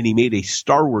in and he made a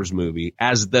Star Wars movie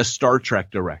as the Star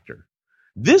Trek director.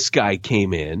 This guy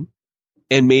came in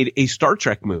and made a Star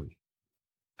Trek movie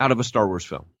out of a Star Wars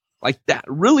film. Like that,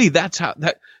 really, that's how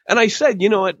that. And I said, you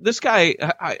know what, this guy,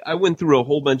 I went through a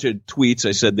whole bunch of tweets.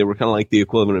 I said they were kind of like the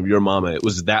equivalent of Your Mama. It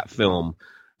was that film.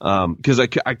 Because I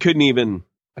couldn't even,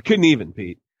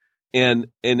 Pete. And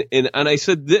I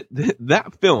said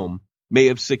that film may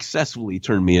have successfully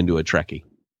turned me into a Trekkie.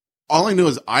 All I know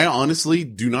is I honestly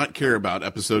do not care about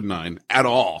episode 9 at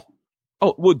all.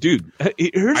 Oh, well, dude,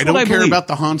 I don't care about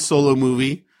the Han Solo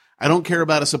movie. I don't care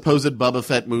about a supposed Boba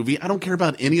Fett movie. I don't care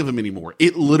about any of them anymore.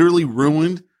 It literally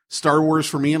ruined Star Wars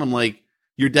for me. And I'm like,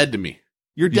 you're dead to me.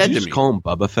 You're dead to me. Did you just call him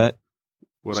Boba Fett?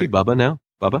 Is he Bubba now?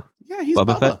 Bubba? Yeah, he's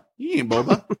Bubba Fett. He ain't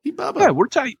Boba. He Bubba. Yeah, we're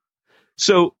tight.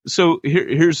 So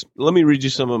here's, let me read you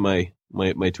some of my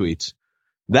tweets.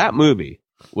 That movie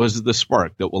was the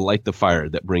spark that will light the fire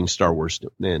that brings Star Wars to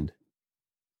an end.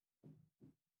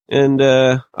 And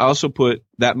I also put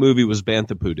that movie was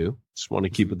Bantha Poodoo. Just want to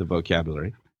keep with the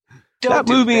vocabulary. That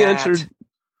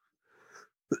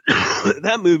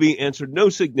movie answered no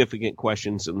significant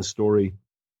questions in the story,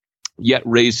 yet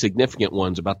raised significant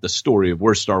ones about the story of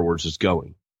where Star Wars is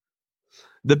going.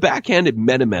 The backhanded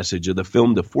meta message of the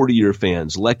film to 40-year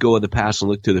fans, let go of the past and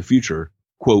look to the future,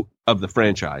 quote, of the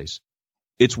franchise.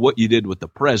 It's what you did with the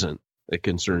present that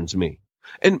concerns me.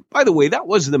 And by the way, that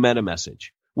was the meta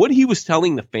message. What he was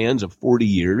telling the fans of 40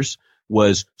 years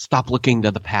was stop looking to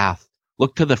the past.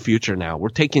 Look to the future now. We're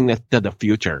taking it to the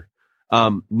future.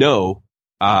 No,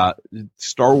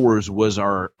 Star Wars was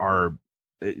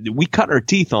we cut our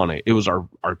teeth on it. It was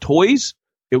our toys.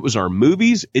 It was our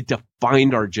movies. It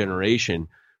defined our generation.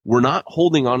 We're not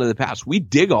holding on to the past. We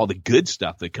dig all the good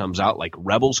stuff that comes out, like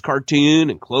Rebels cartoon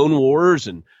and Clone Wars.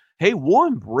 And hey, we'll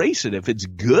embrace it if it's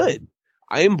good.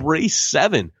 I embrace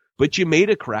 7, but you made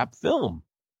a crap film.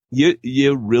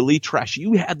 You really trash.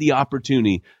 You had the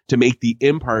opportunity to make the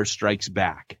Empire Strikes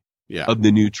Back of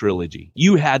the new trilogy.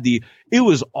 It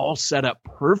was all set up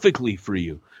perfectly for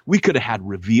you. We could have had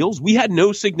reveals. We had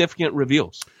no significant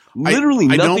reveals. Literally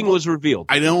nothing was revealed.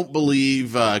 I don't believe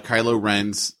Kylo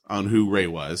Ren's on who Rey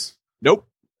was. Nope.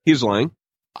 He's lying.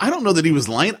 I don't know that he was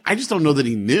lying. I just don't know that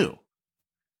he knew.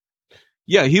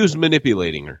 Yeah, he was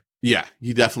manipulating her. Yeah,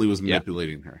 he definitely was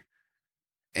manipulating her.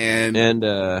 And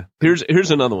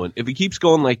here's another one. If he keeps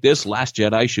going like this, Last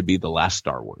Jedi should be the last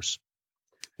Star Wars.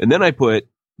 And then I put,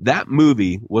 that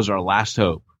movie was our last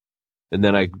hope. And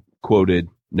then I quoted,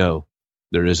 no,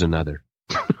 there is another.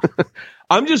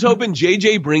 I'm just hoping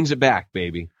JJ brings it back,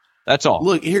 baby. That's all.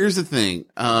 Look, here's the thing.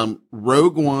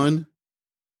 Rogue One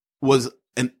was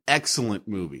an excellent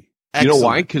movie. Excellent. You know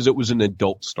why? Because it was an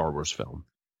adult Star Wars film.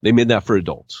 They made that for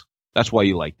adults. That's why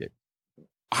you liked it.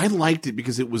 I liked it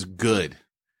because it was good.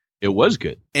 It was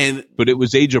good. But it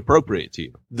was age appropriate to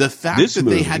you. The fact that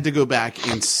they had to go back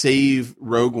and save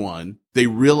Rogue One, they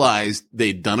realized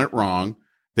they'd done it wrong.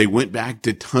 They went back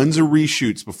to tons of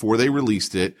reshoots before they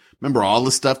released it. Remember all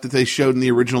the stuff that they showed in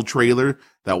the original trailer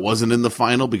that wasn't in the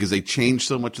final because they changed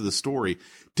so much of the story.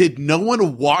 Did no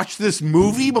one watch this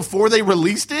movie before they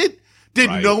released it? Did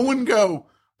no one go,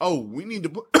 oh, we need to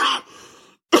put...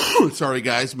 Sorry,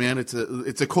 guys, man. It's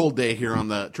a cold day here on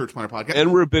the Church Planter Podcast.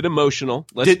 And we're a bit emotional.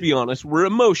 Let's be honest. We're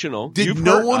emotional. Did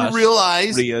no one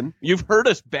realize... Rian, you've hurt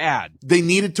us bad. They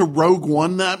needed to Rogue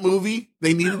One that movie?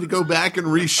 They needed to go back and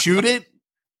reshoot it?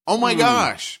 Oh, my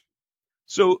gosh.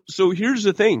 So here's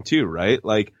the thing, too, right?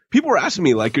 Like, people were asking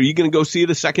me, like, are you going to go see it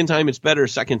a second time? It's better a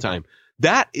second time.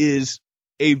 That is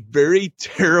a very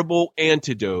terrible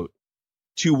antidote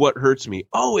to what hurts me.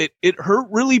 Oh, it hurt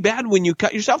really bad when you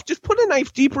cut yourself. Just put a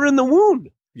knife deeper in the wound.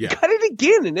 Yeah. Cut it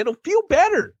again and it'll feel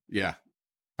better. Yeah.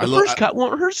 The first cut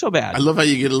won't hurt so bad. I love how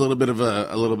you get a little bit of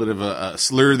a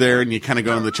slur there and you kind of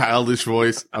go in the childish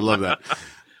voice. I love that.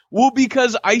 Well,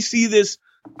 because I see this,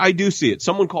 I do see it.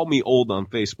 Someone called me old on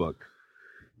Facebook.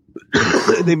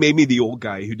 They made me the old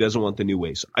guy who doesn't want the new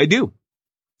ways. I do.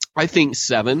 I think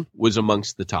 7 was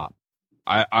amongst the top.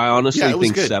 I honestly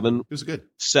think good. 7. It was good.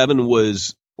 7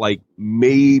 was like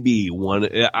maybe one.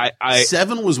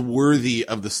 7 was worthy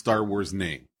of the Star Wars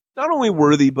name. Not only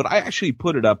worthy, but I actually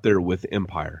put it up there with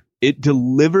Empire. It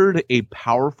delivered a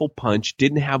powerful punch,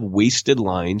 didn't have wasted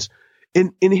lines.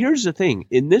 And here's the thing.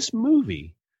 In this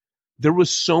movie, there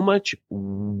was so much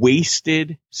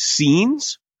wasted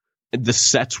scenes. The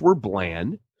sets were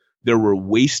bland. There were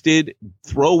wasted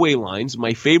throwaway lines.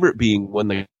 My favorite being when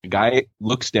the guy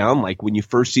looks down, like when you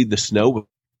first see the snow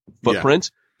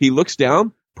footprints, he looks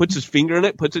down, puts his finger in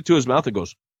it, puts it to his mouth and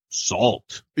goes,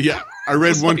 salt. Yeah. I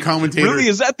read one commentator. Really?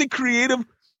 Is that the creative?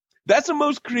 That's the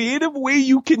most creative way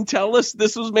you can tell us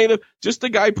this was made of? Just a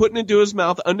guy putting it to his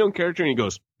mouth, unknown character, and he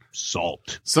goes,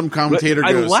 salt. Some commentator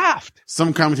I laughed.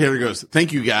 Some commentator goes,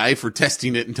 thank you, guy, for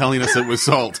testing it and telling us it was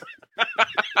salt.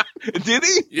 Did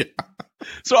he? Yeah.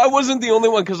 So I wasn't the only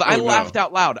one because I laughed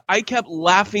out loud. I kept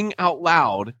laughing out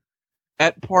loud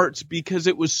at parts because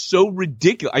it was so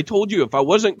ridiculous. I told you if I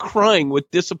wasn't crying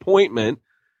with disappointment,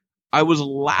 I was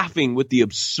laughing with the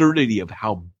absurdity of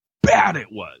how bad it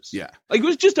was. Yeah. Like it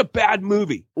was just a bad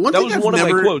movie. That was one of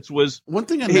my quotes was. One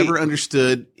thing I never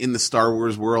understood in the Star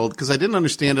Wars world, because I didn't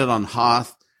understand it on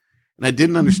Hoth, and I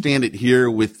didn't understand it here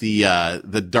with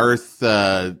the Darth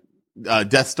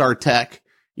Death Star tech,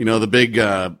 you know, the big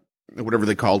whatever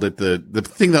they called it, the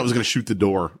thing that was going to shoot the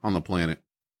door on the planet.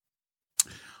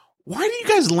 Why do you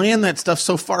guys land that stuff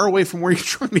so far away from where you're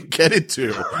trying to get it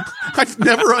to? I've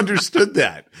never understood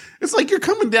that. It's like you're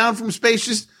coming down from space,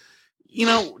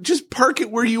 just park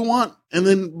it where you want and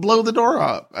then blow the door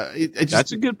up.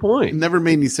 That's a good point. It never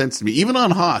made any sense to me. Even on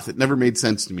Hoth, it never made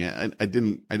sense to me. I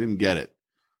didn't get it.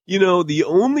 You know, the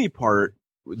only part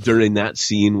during that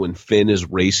scene when Finn is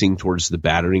racing towards the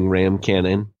battering ram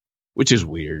cannon, which is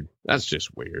weird. That's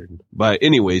just weird. But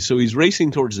anyway, so he's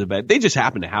racing towards the bed. They just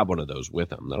happen to have one of those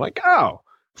with him. They're like, oh,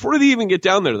 before they even get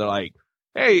down there, they're like,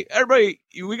 hey, everybody,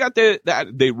 we got that.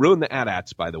 They ruined the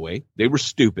AT-ATs, by the way. They were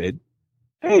stupid.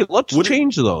 Hey, let's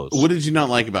change those. What did you not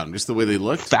like about them? Just the way they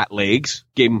looked? Fat legs.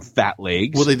 Gave them fat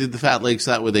legs. Well, they did the fat legs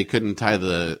that way they couldn't tie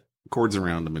the cords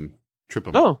around them and trip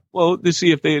them. Oh, well, to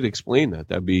see if they had explained that.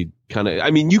 That'd be kind of,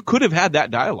 I mean, you could have had that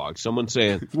dialogue. Someone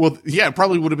saying. Well, yeah, it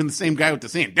probably would have been the same guy with the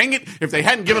saying, dang it, if they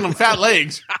hadn't given them fat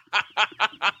legs.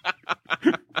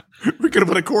 We could have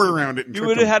put a cord around it. And you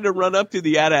would have had to run up to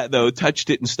the AT-AT, though,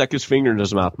 touched it and stuck his finger in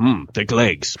his mouth. Thick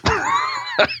legs.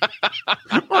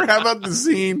 Or how about the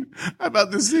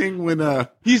scene when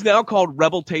he's now called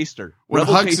Rebel Taster. When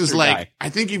Rebel Hux Taster is like, guy. I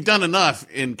think you've done enough,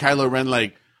 and Kylo Ren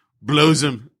like blows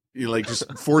him,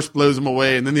 just force blows him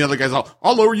away, and then the other guy's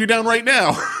I'll lower you down right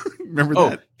now. Remember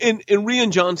that? And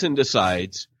Rian Johnson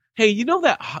decides, hey, you know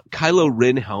that Kylo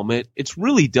Ren helmet? It's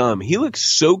really dumb. He looks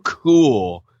so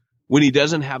cool when he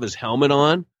doesn't have his helmet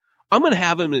on. I'm going to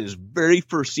have him in his very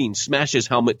first scene smash his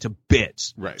helmet to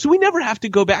bits. Right. So we never have to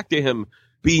go back to him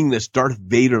being this Darth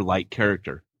Vader-like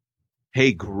character.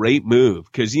 hey, great move.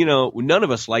 Because, none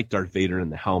of us liked Darth Vader in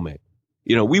the helmet.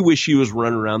 We wish he was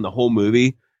running around the whole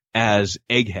movie as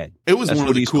Egghead. It was That's one what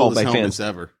of the he's called coolest by helmets fans.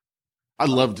 ever. I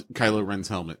loved Kylo Ren's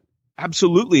helmet.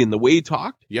 Absolutely. And the way he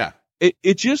talked, Yeah.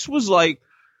 it just was like,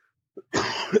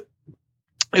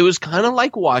 it was kind of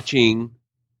like watching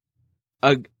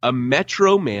a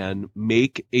Metro man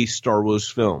make a Star Wars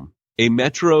film. A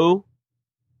Metro,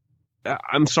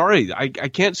 I'm sorry, I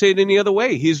can't say it any other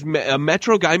way. A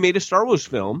Metro guy made a Star Wars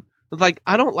film. Like,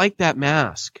 I don't like that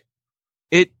mask.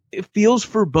 It feels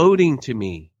foreboding to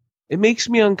me. It makes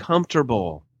me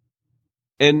uncomfortable.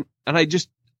 And I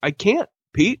can't,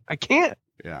 Pete. I can't.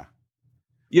 Yeah.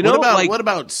 What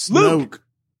about Snoke?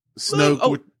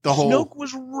 Snoke with the whole Snoke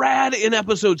was rad in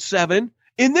episode 7.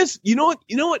 In this, you know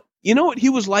what he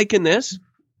was like in this?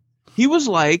 He was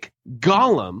like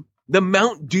Gollum, the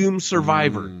Mount Doom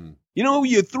survivor.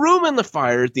 You threw him in the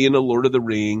fire at the end of Lord of the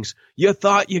Rings. You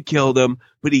thought you killed him,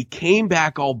 but he came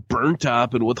back all burnt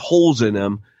up and with holes in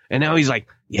him. And now he's like,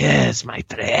 yes, my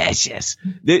precious.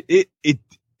 It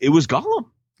was Gollum.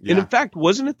 Yeah. And in fact,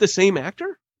 wasn't it the same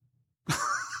actor?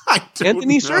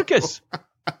 Anthony Serkis,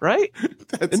 right?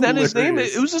 Isn't that his name?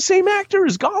 It was the same actor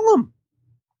as Gollum.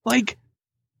 Like,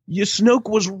 Snoke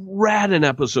was rad in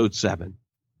episode 7.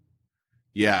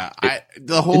 Yeah.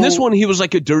 In this one, he was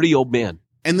like a dirty old man.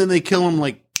 And then they kill him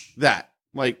like that.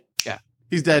 Like, yeah,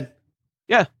 he's dead.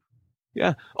 Yeah.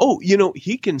 Yeah. Oh,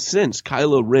 he can sense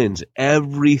Kylo Ren's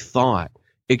every thought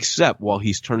except while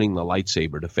he's turning the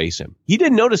lightsaber to face him. He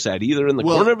didn't notice that either in the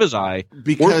corner of his eye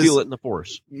or feel it in the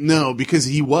Force. No, because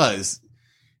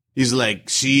he's like,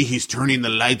 see, he's turning the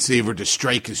lightsaber to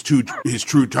strike his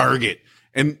true target.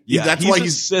 And that's why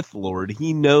he's a Sith Lord.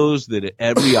 He knows that at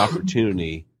every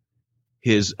opportunity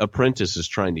his apprentice is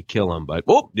trying to kill him, but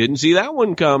didn't see that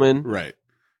one coming. Right.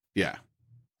 Yeah.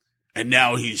 And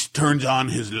now he turns on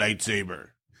his lightsaber.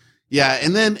 Yeah,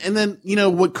 and then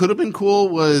what could have been cool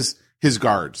was his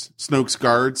guards, Snoke's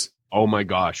guards. Oh my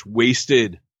gosh,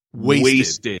 wasted.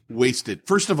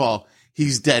 First of all,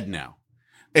 he's dead now.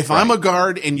 If I'm a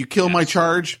guard and you kill my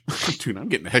charge, dude, I'm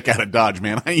getting the heck out of Dodge,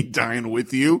 man. I ain't dying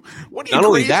with you. What are you, Not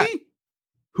only crazy? that,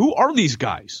 who are these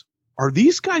guys?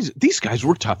 These guys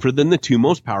were tougher than the two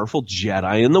most powerful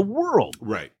Jedi in the world.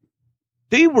 Right.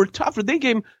 They were tougher.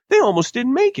 They almost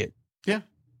didn't make it. Yeah.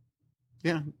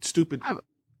 Yeah. Stupid.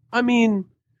 I mean,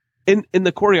 in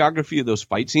the choreography of those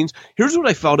fight scenes, here's what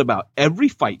I felt about every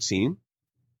fight scene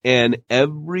and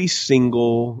every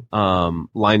single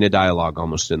line of dialogue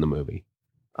almost in the movie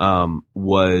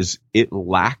was it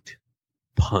lacked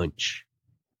punch.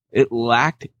 It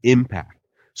lacked impact.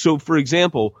 So, for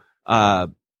example,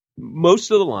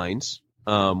 most of the lines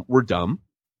were dumb.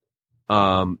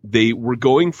 They were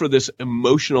going for this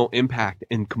emotional impact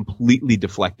and completely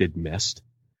deflected, missed.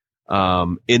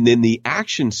 And then the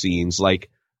action scenes, like,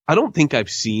 I don't think I've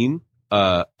seen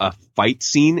a fight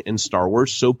scene in Star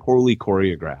Wars so poorly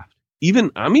choreographed.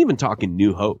 I'm even talking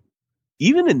New Hope.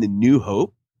 Even in the New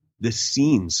Hope, the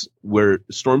scenes where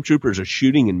stormtroopers are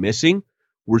shooting and missing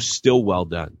were still well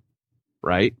done,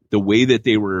 right? The way that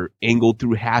they were angled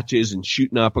through hatches and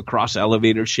shooting up across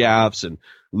elevator shafts and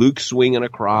Luke swinging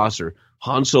across, or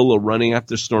Han Solo running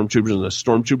after stormtroopers and the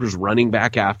stormtroopers running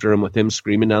back after him with him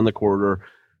screaming down the corridor.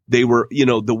 They were,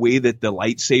 the way that the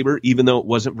lightsaber, even though it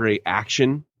wasn't very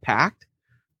action packed,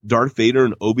 Darth Vader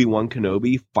and Obi-Wan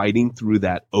Kenobi fighting through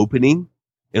that opening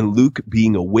and Luke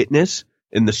being a witness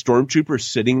and the stormtroopers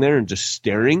sitting there and just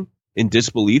staring in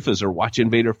disbelief as they're watching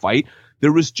Vader fight.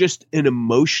 There was just it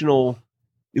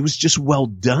was just well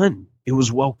done. It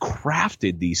was well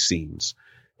crafted, these scenes.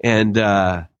 And,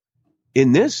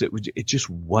 in this, it just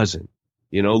wasn't.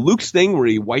 Luke's thing where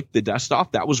he wiped the dust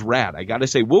off, that was rad. I gotta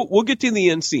say, we'll get to the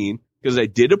end scene because I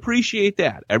did appreciate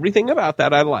that. Everything about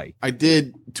that I liked. I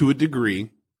did to a degree.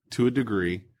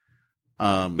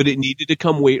 But it needed to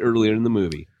come way earlier in the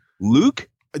movie. Luke,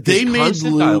 they made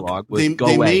Luke, dialogue was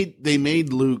they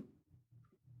made Luke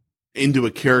into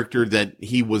a character that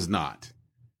he was not.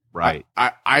 Right.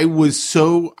 I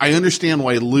understand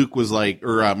why Luke was like,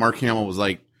 or Mark Hamill was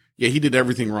like, yeah, he did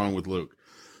everything wrong with Luke.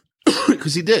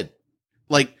 Because he did.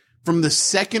 Like, from the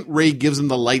second Rey gives him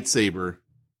the lightsaber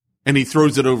and he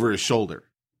throws it over his shoulder.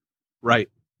 Right.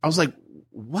 I was like,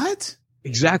 what?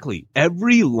 Exactly.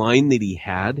 Every line that he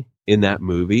had in that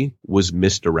movie was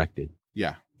misdirected.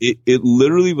 Yeah. It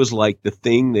literally was like the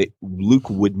thing that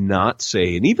Luke would not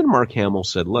say. And even Mark Hamill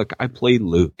said, look, I played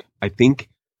Luke. I think,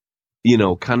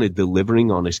 kind of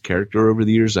delivering on his character over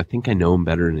the years, I think I know him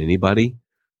better than anybody.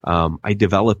 I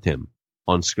developed him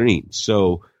on screen.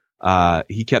 So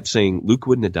he kept saying, Luke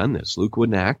wouldn't have done this. Luke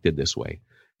wouldn't have acted this way.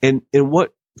 And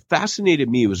what fascinated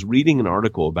me was reading an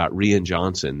article about Rian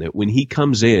Johnson, that when he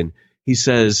comes in, he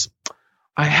says,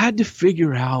 I had to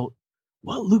figure out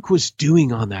what Luke was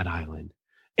doing on that island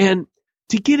and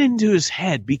to get into his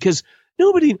head, because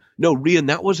no, Rian,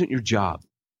 that wasn't your job.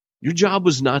 Your job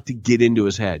was not to get into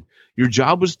his head. Your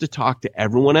job was to talk to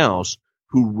everyone else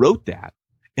who wrote that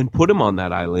and put him on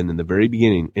that island in the very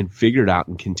beginning and figure it out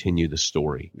and continue the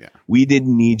story. Yeah. We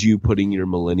didn't need you putting your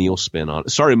millennial spin on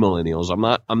it. Sorry, millennials.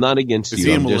 I'm not against you. Is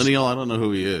he a millennial? I don't know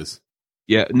who he is.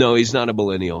 Yeah, no, he's not a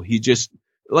millennial. He just,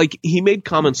 he made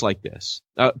comments like this.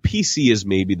 PC is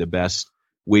maybe the best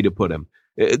way to put him.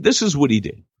 This is what he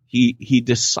did. He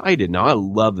decided. Now, I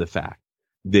love the fact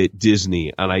that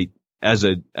Disney, and as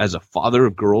a father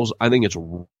of girls, I think it's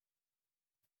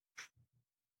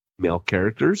male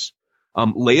characters.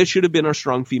 Leia should have been our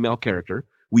strong female character.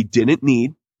 We didn't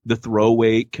need the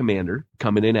throwaway commander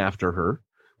coming in after her.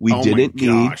 Don't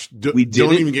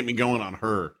even get me going on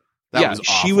her. That was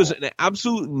awful. She was an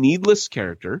absolute needless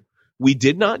character. We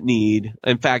did not need,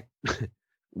 in fact,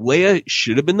 Leia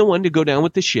should have been the one to go down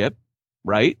with the ship,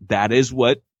 right? That is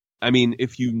what,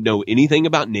 if you know anything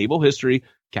about naval history,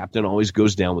 Captain always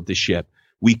goes down with the ship.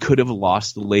 We could have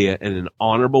lost Leia in an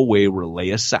honorable way where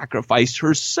Leia sacrificed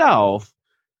herself.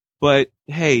 But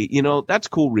hey, that's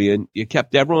cool, Rian. You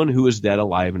kept everyone who is dead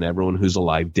alive and everyone who's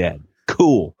alive dead.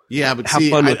 Cool. Yeah, but have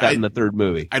fun with that in the third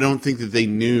movie. I don't think that they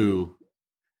knew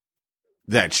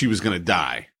that she was going to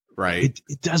die, right?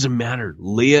 It doesn't matter.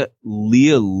 Leia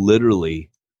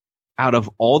literally, out of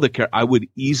all the characters, I would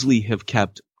easily have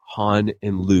kept Han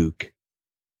and Luke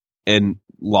and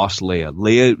lost Leia.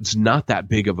 Leia's not that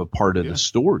big of a part of the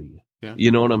story. Yeah.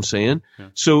 You know what I'm saying? Yeah.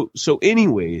 So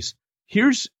anyways,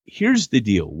 here's the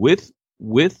deal with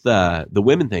the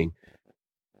women thing.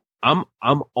 I'm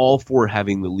all for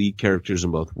having the lead characters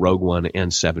in both Rogue One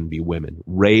and 7 be women.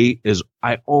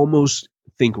 I almost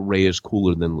think Rey is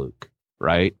cooler than Luke,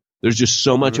 right? There's just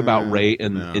so much about Rey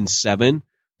in 7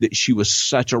 that she was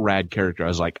such a rad character. I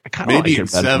was like, I kind of like her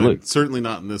better than Luke. Certainly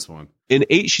not in this one. In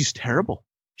 8, she's terrible.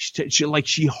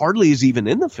 She hardly is even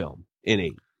in the film in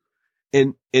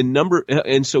 8.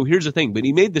 And so here's the thing, but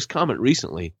he made this comment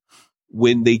recently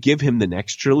when they give him the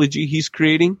next trilogy he's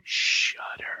creating, shudder.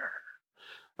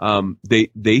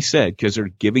 They said, cause they're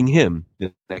giving him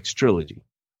the next trilogy.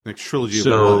 Next trilogy of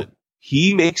what?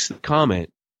 He makes the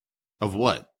comment of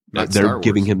what? They're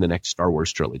giving him the next Star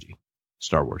Wars trilogy.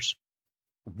 Star Wars.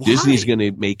 Why? Disney's going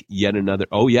to make yet another.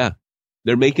 Oh yeah.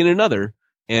 They're making another.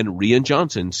 And Rian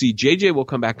Johnson, see, JJ will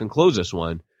come back and close this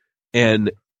one.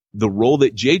 And the role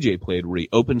that JJ played, where he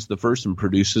opens the first and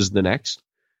produces the next,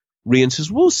 Rian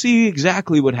says, we'll see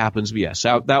exactly what happens. But yes,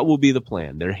 that will be the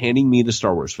plan. They're handing me the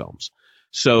Star Wars films.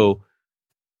 So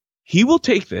he will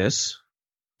take this.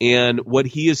 And what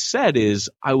he has said is,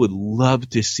 I would love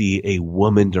to see a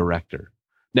woman director.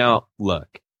 Now,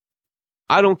 look,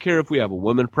 I don't care if we have a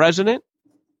woman president,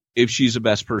 if she's the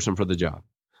best person for the job.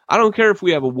 I don't care if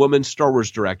we have a woman Star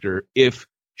Wars director, if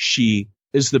she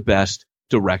is the best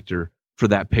director for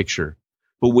that picture.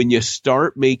 But when you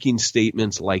start making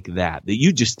statements like that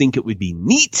you just think it would be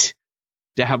neat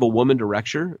to have a woman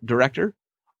director,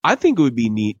 I think it would be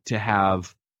neat to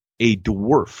have a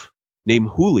dwarf named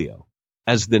Julio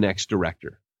as the next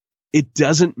director. It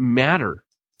doesn't matter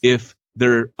if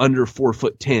they're under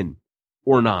 4'10"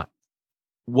 or not.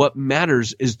 What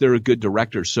matters is they're a good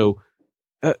director. So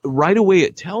right away,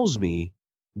 it tells me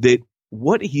that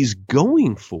what he's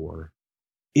going for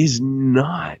is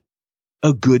not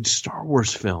a good Star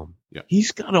Wars film. Yeah.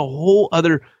 He's got a whole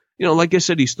other, like I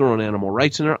said, he's throwing animal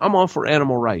rights in there. I'm all for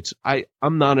animal rights.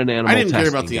 I'm not an animal. I didn't care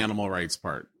about guy. the animal rights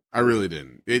part. I really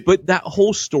didn't. But that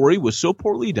whole story was so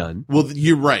poorly done. Well,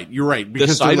 you're right. Because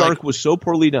the side arc was so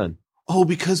poorly done. Oh,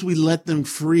 because we let them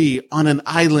free on an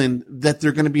island that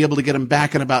they're going to be able to get them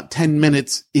back in about 10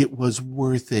 minutes. It was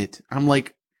worth it. I'm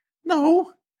like,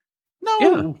 no.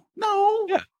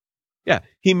 Yeah.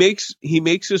 He makes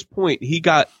his point. He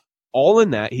got all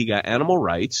in that. He got animal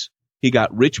rights. He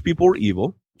got rich people are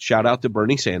evil. Shout out to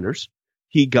Bernie Sanders.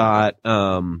 He got,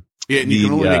 and you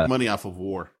can only make money off of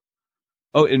war.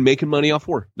 Oh, and making money off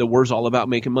war. The war's all about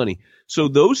making money. So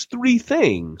those 3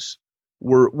 things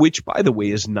which by the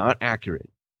way is not accurate.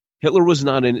 Hitler was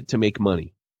not in it to make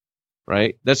money,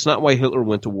 right? That's not why Hitler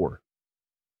went to war.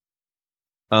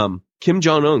 Kim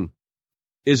Jong-un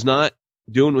is not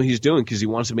doing what he's doing because he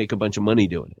wants to make a bunch of money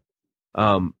doing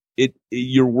it.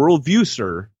 Your worldview,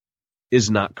 sir,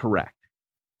 is not correct.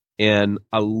 And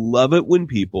I love it when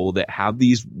people that have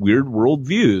these weird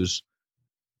worldviews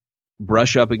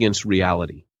brush up against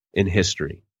reality in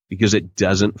history because it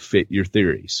doesn't fit your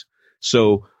theories.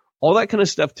 So all that kind of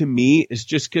stuff to me is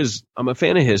just because I'm a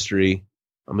fan of history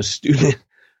I'm a student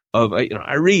of,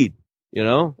 I read,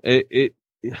 it's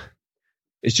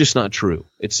just not true.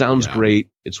 It sounds great.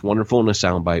 It's wonderful in a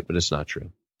soundbite, but it's not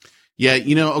true. Yeah.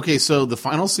 Okay. So the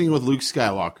final scene with Luke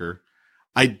Skywalker,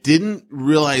 I didn't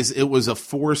realize it was a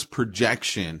forced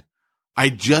projection. I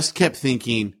just kept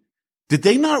thinking, did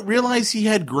they not realize he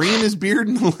had gray in his beard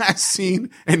in the last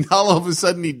scene and all of a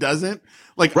sudden he doesn't?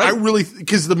 Like, right.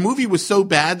 Because the movie was so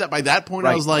bad that by that point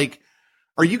I was like,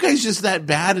 are you guys just that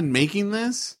bad in making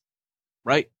this?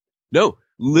 Right. No,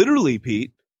 literally,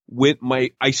 Pete,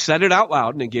 I said it out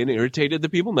loud and again irritated the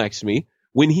people next to me.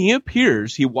 When he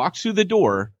appears, he walks through the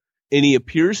door and he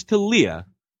appears to Leia.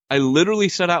 I literally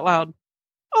said out loud,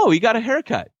 oh, he got a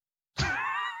haircut.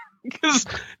 Because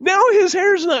now his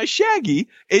hair is not shaggy.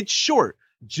 It's short.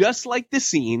 Just like the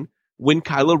scene when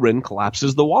Kylo Ren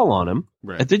collapses the wall on him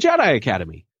at the Jedi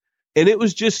Academy. And it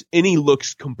was and he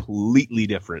looks completely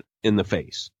different in the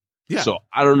face. Yeah. So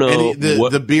I don't know. And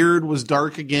the beard was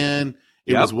dark again.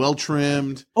 It was well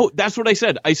trimmed. Oh, that's what I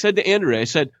said. I said to Andrew, I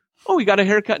said, oh, he got a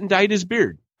haircut and dyed his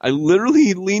beard. I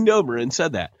literally leaned over and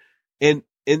said that. And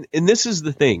this is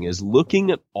the thing, is looking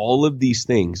at all of these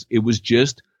things, it was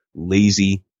just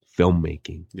lazy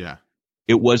filmmaking. Yeah.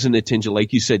 It wasn't attention.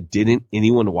 Like you said, didn't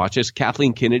anyone watch us?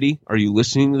 Kathleen Kennedy, are you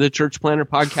listening to the Church Planner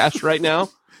podcast right now?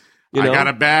 I got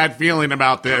a bad feeling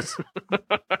about this.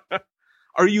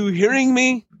 Are you hearing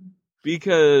me?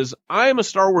 Because I'm a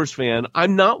Star Wars fan.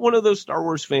 I'm not one of those Star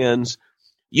Wars fans.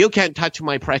 You can't touch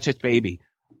my precious baby.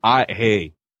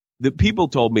 The people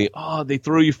told me, oh, they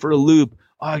throw you for a loop.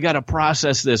 Oh, I got to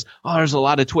process this. Oh, there's a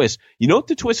lot of twists. You know what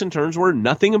the twists and turns were?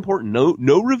 Nothing important.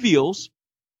 No reveals.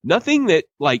 Nothing that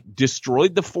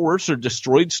destroyed the Force or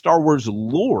destroyed Star Wars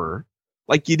lore.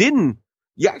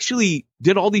 You actually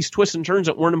did all these twists and turns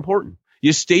that weren't important.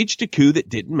 You staged a coup that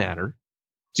didn't matter.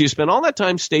 So you spent all that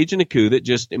time staging a coup that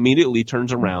just immediately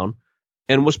turns around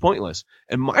and was pointless.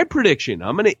 And my prediction,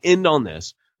 I'm going to end on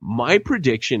this. My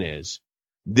prediction is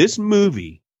this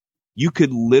movie, you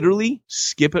could literally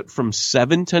skip it from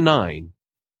 7 to 9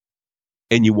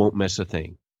 and you won't miss a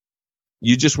thing.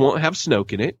 You just won't have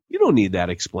Snoke in it. You don't need that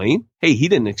explained. Hey, he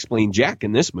didn't explain Jack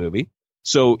in this movie.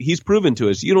 So he's proven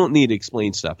to us you don't need to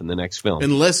explain stuff in the next film.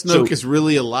 Unless Snoke is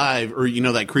really alive, or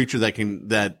that creature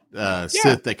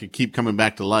Sith that could keep coming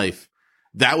back to life.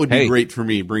 That would be great for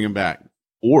me. Bring him back.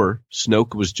 Or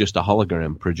Snoke was just a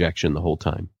hologram projection the whole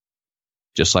time.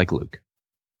 Just like Luke.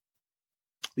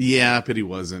 Yeah, but he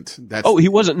wasn't. He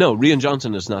wasn't. No, Rian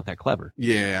Johnson is not that clever.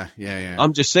 Yeah.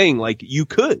 I'm just saying, you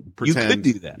could. Pretend. You could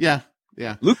do that.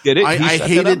 Yeah. Luke did it.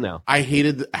 I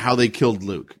hated how they killed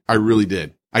Luke. I really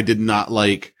did. I did not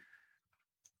like,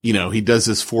 he does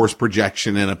this force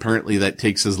projection and apparently that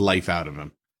takes his life out of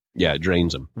him. Yeah, it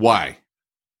drains him. Why?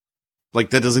 That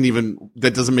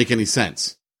doesn't make any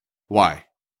sense. Why?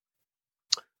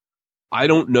 I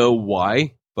don't know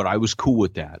why, but I was cool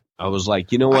with that. I was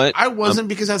like, you know what? I wasn't,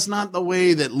 because that's not the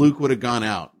way that Luke would have gone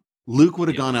out. Luke would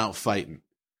have gone out fighting.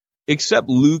 Except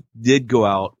Luke did go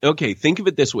out. Okay, think of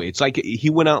it this way. It's like he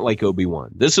went out like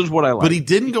Obi-Wan. This is what I like. But he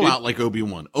didn't go out like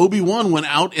Obi-Wan. Obi-Wan went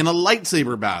out in a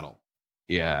lightsaber battle.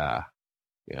 Yeah.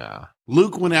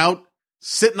 Luke went out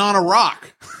sitting on a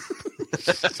rock.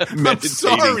 I'm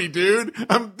sorry, dude.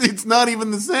 It's not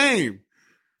even the same.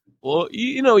 Well,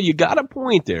 you got a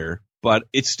point there, but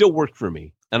it still worked for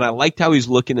me. And I liked how he's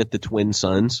looking at the twin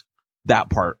sons. That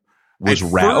part was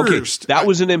rad. Okay, that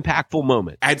was an impactful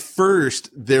moment. At first,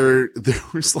 there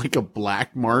was a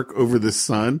black mark over the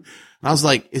sun. And I was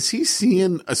like, is he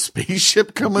seeing a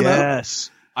spaceship coming up? Yes.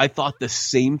 I thought the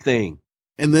same thing.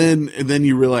 And then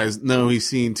you realize, no, he's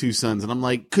seeing two suns. And I'm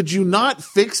like, could you not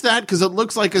fix that? Because it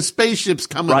looks like a spaceship's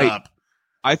coming up.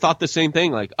 I thought the same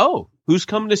thing. Who's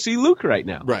coming to see Luke right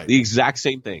now? Right. The exact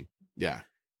same thing. Yeah.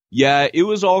 Yeah, it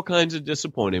was all kinds of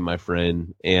disappointing, my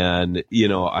friend. And,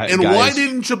 why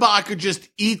didn't Chewbacca just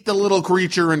eat the little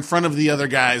creature in front of the other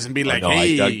guys and be like,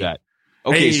 hey. I dug that.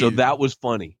 Okay, so that was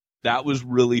funny. That was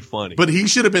really funny. But he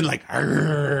should have been like,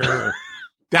 arr.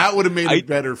 That would have made it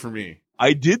better for me.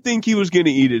 I did think he was going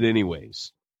to eat it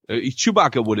anyways.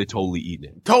 Chewbacca would have totally eaten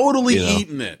it.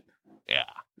 Eaten it.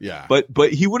 Yeah.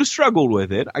 But he would have struggled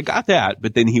with it. I got that,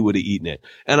 but then he would have eaten it.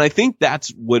 And I think that's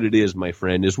what it is, my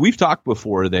friend, is we've talked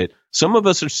before that some of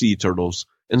us are sea turtles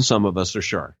and some of us are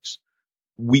sharks.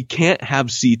 We can't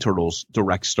have sea turtles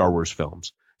direct Star Wars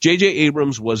films. J.J.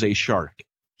 Abrams was a shark.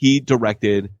 He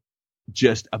directed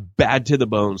just a bad to the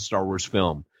bone Star Wars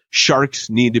film. Sharks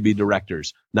need to be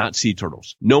directors, not sea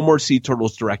turtles. No more sea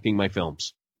turtles directing my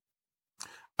films.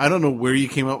 I don't know where you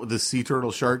came up with the sea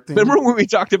turtle shark thing. Remember when we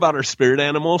talked about our spirit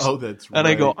animals? Oh, that's right. And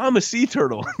I go, I'm a sea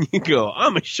turtle. And you go,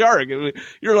 I'm a shark. And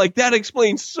you're like, that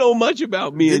explains so much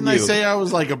about me. Didn't and you. I say I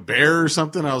was like a bear or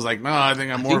something? I was like, no, I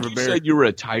think I'm more of a you bear. said you were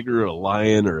a tiger or a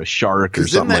lion or a shark or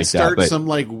something like that. Didn't that start some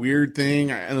like weird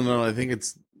thing? I don't know. I think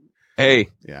it's. Hey,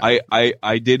 yeah.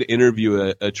 I did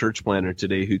interview a church planner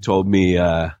today who told me,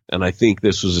 and I think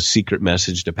this was a secret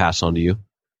message to pass on to you.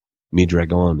 Mi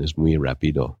dragón es muy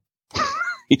rápido.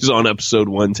 He's on episode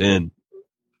 110.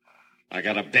 I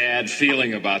got a bad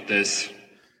feeling about this.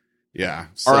 Yeah.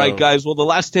 All right, guys. Well, the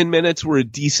last 10 minutes were a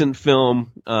decent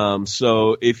film.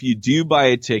 So if you do buy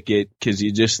a ticket because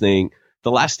you just think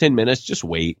the last 10 minutes, just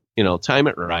wait. Time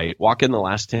it right. Walk in the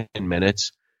last 10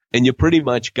 minutes, and you pretty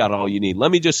much got all you need.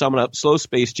 Let me just sum it up. Slow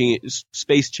space chase.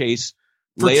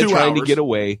 For Leia 2 trying to hours. get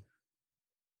away.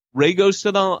 Rey goes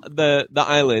to the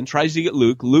island, tries to get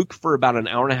Luke. Luke, for about an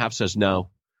hour and a half, says no.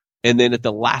 And then at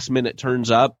the last minute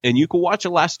turns up, and you can watch the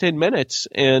last 10 minutes.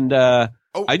 And I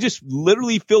just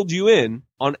literally filled you in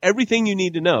on everything you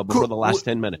need to know before the last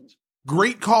 10 minutes.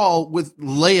 Great call with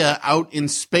Leia out in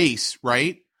space,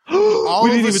 right? We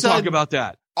didn't even talk about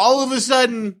that. All of a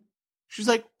sudden, she's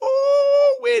like,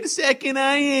 oh, wait a second,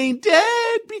 I ain't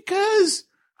dead because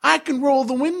I can roll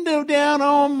the window down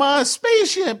on my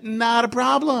spaceship. Not a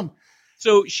problem.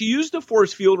 So she used a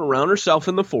force field around herself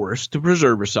in the Force to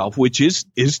preserve herself, which is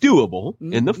doable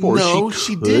in the Force. No,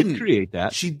 she didn't create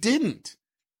that. She didn't.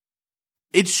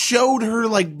 It showed her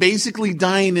like basically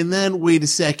dying, and then wait a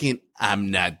second,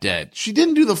 I'm not dead. She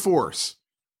didn't do the Force.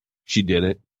 She did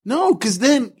it. No, because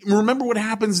then remember what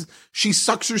happens? She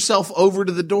sucks herself over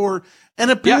to the door,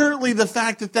 and apparently the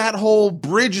fact that whole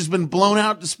bridge has been blown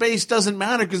out to space doesn't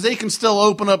matter because they can still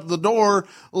open up the door,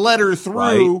 let her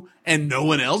through, and no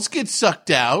one else gets sucked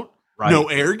out. Right. No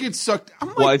air gets sucked.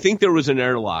 Well, I think there was an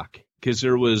airlock because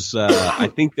there was. I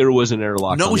think there was an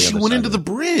airlock. No, on the she other went side into of the it.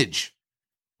 bridge.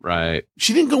 Right.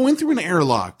 She didn't go in through an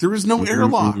airlock. There was no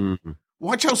airlock. Mm-hmm.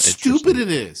 Watch how stupid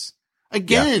it is.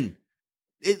 Again.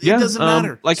 It doesn't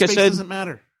matter. Like I Space said, doesn't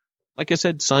matter. Like I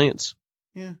said, science.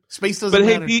 Yeah, space doesn't But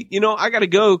matter. hey, Pete, I got to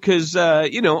go because, I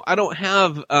don't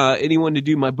have anyone to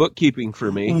do my bookkeeping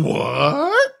for me.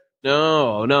 What?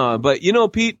 No. But,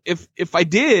 Pete, if I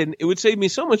did, it would save me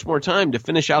so much more time to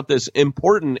finish out this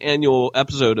important annual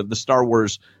episode of the Star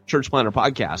Wars Church Planner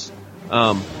podcast.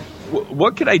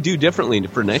 What could I do differently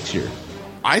for next year?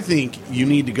 I think you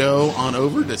need to go on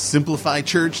over to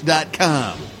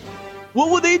simplifychurch.com. What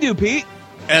will they do, Pete?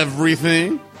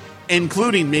 Everything,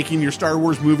 including making your Star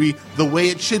Wars movie the way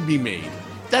it should be made.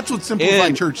 That's what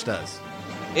Simplify Church does.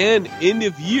 And end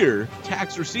of year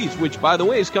tax receipts, which, by the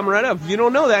way, is coming right up. If you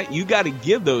don't know that, you got to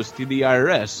give those to the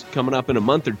IRS coming up in a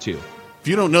month or two. If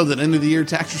you don't know that end of the year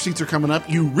tax receipts are coming up,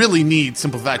 you really need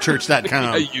simplifychurch.com.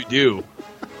 Yeah, you do.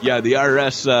 Yeah, the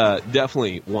IRS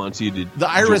definitely wants you to. The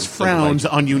IRS frowns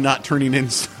on you not turning in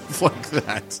stuff like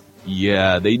that.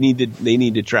 Yeah, they need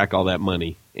to track all that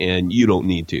money, and you don't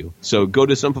need to. So go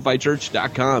to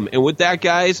simplifychurch.com. And with that,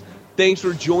 guys, thanks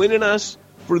for joining us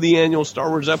for the annual Star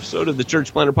Wars episode of the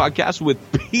Church Planner Podcast with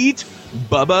Pete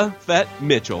Bubba Fett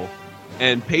Mitchell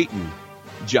and Peyton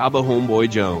Jabba Homeboy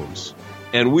Jones.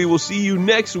 And we will see you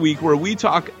next week where we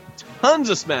talk tons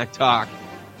of smack talk,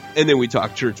 and then we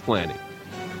talk church planning.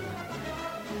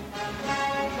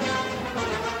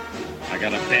 I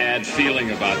got a bad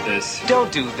feeling about this.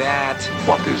 Don't do that.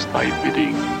 What is thy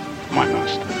bidding, my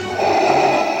master?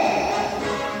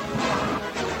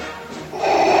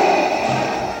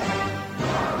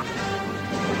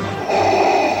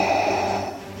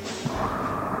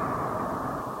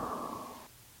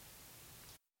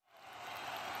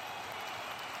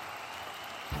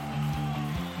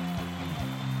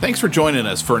 Thanks for joining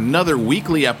us for another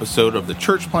weekly episode of the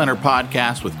Church Planner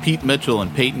Podcast with Pete Mitchell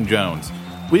and Peyton Jones.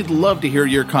 We'd love to hear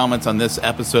your comments on this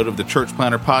episode of the Church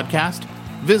Planner Podcast.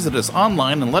 Visit us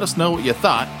online and let us know what you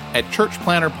thought at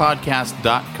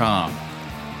churchplannerpodcast.com.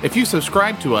 If you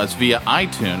subscribe to us via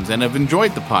iTunes and have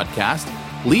enjoyed the podcast,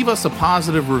 leave us a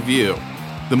positive review.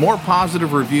 The more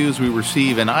positive reviews we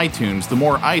receive in iTunes, the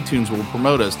more iTunes will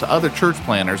promote us to other church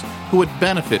planners who would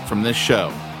benefit from this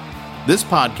show. This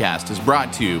podcast is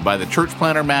brought to you by the Church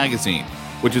Planner Magazine,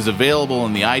 which is available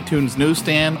in the iTunes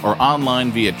newsstand or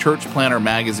online via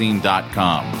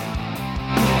churchplannermagazine.com.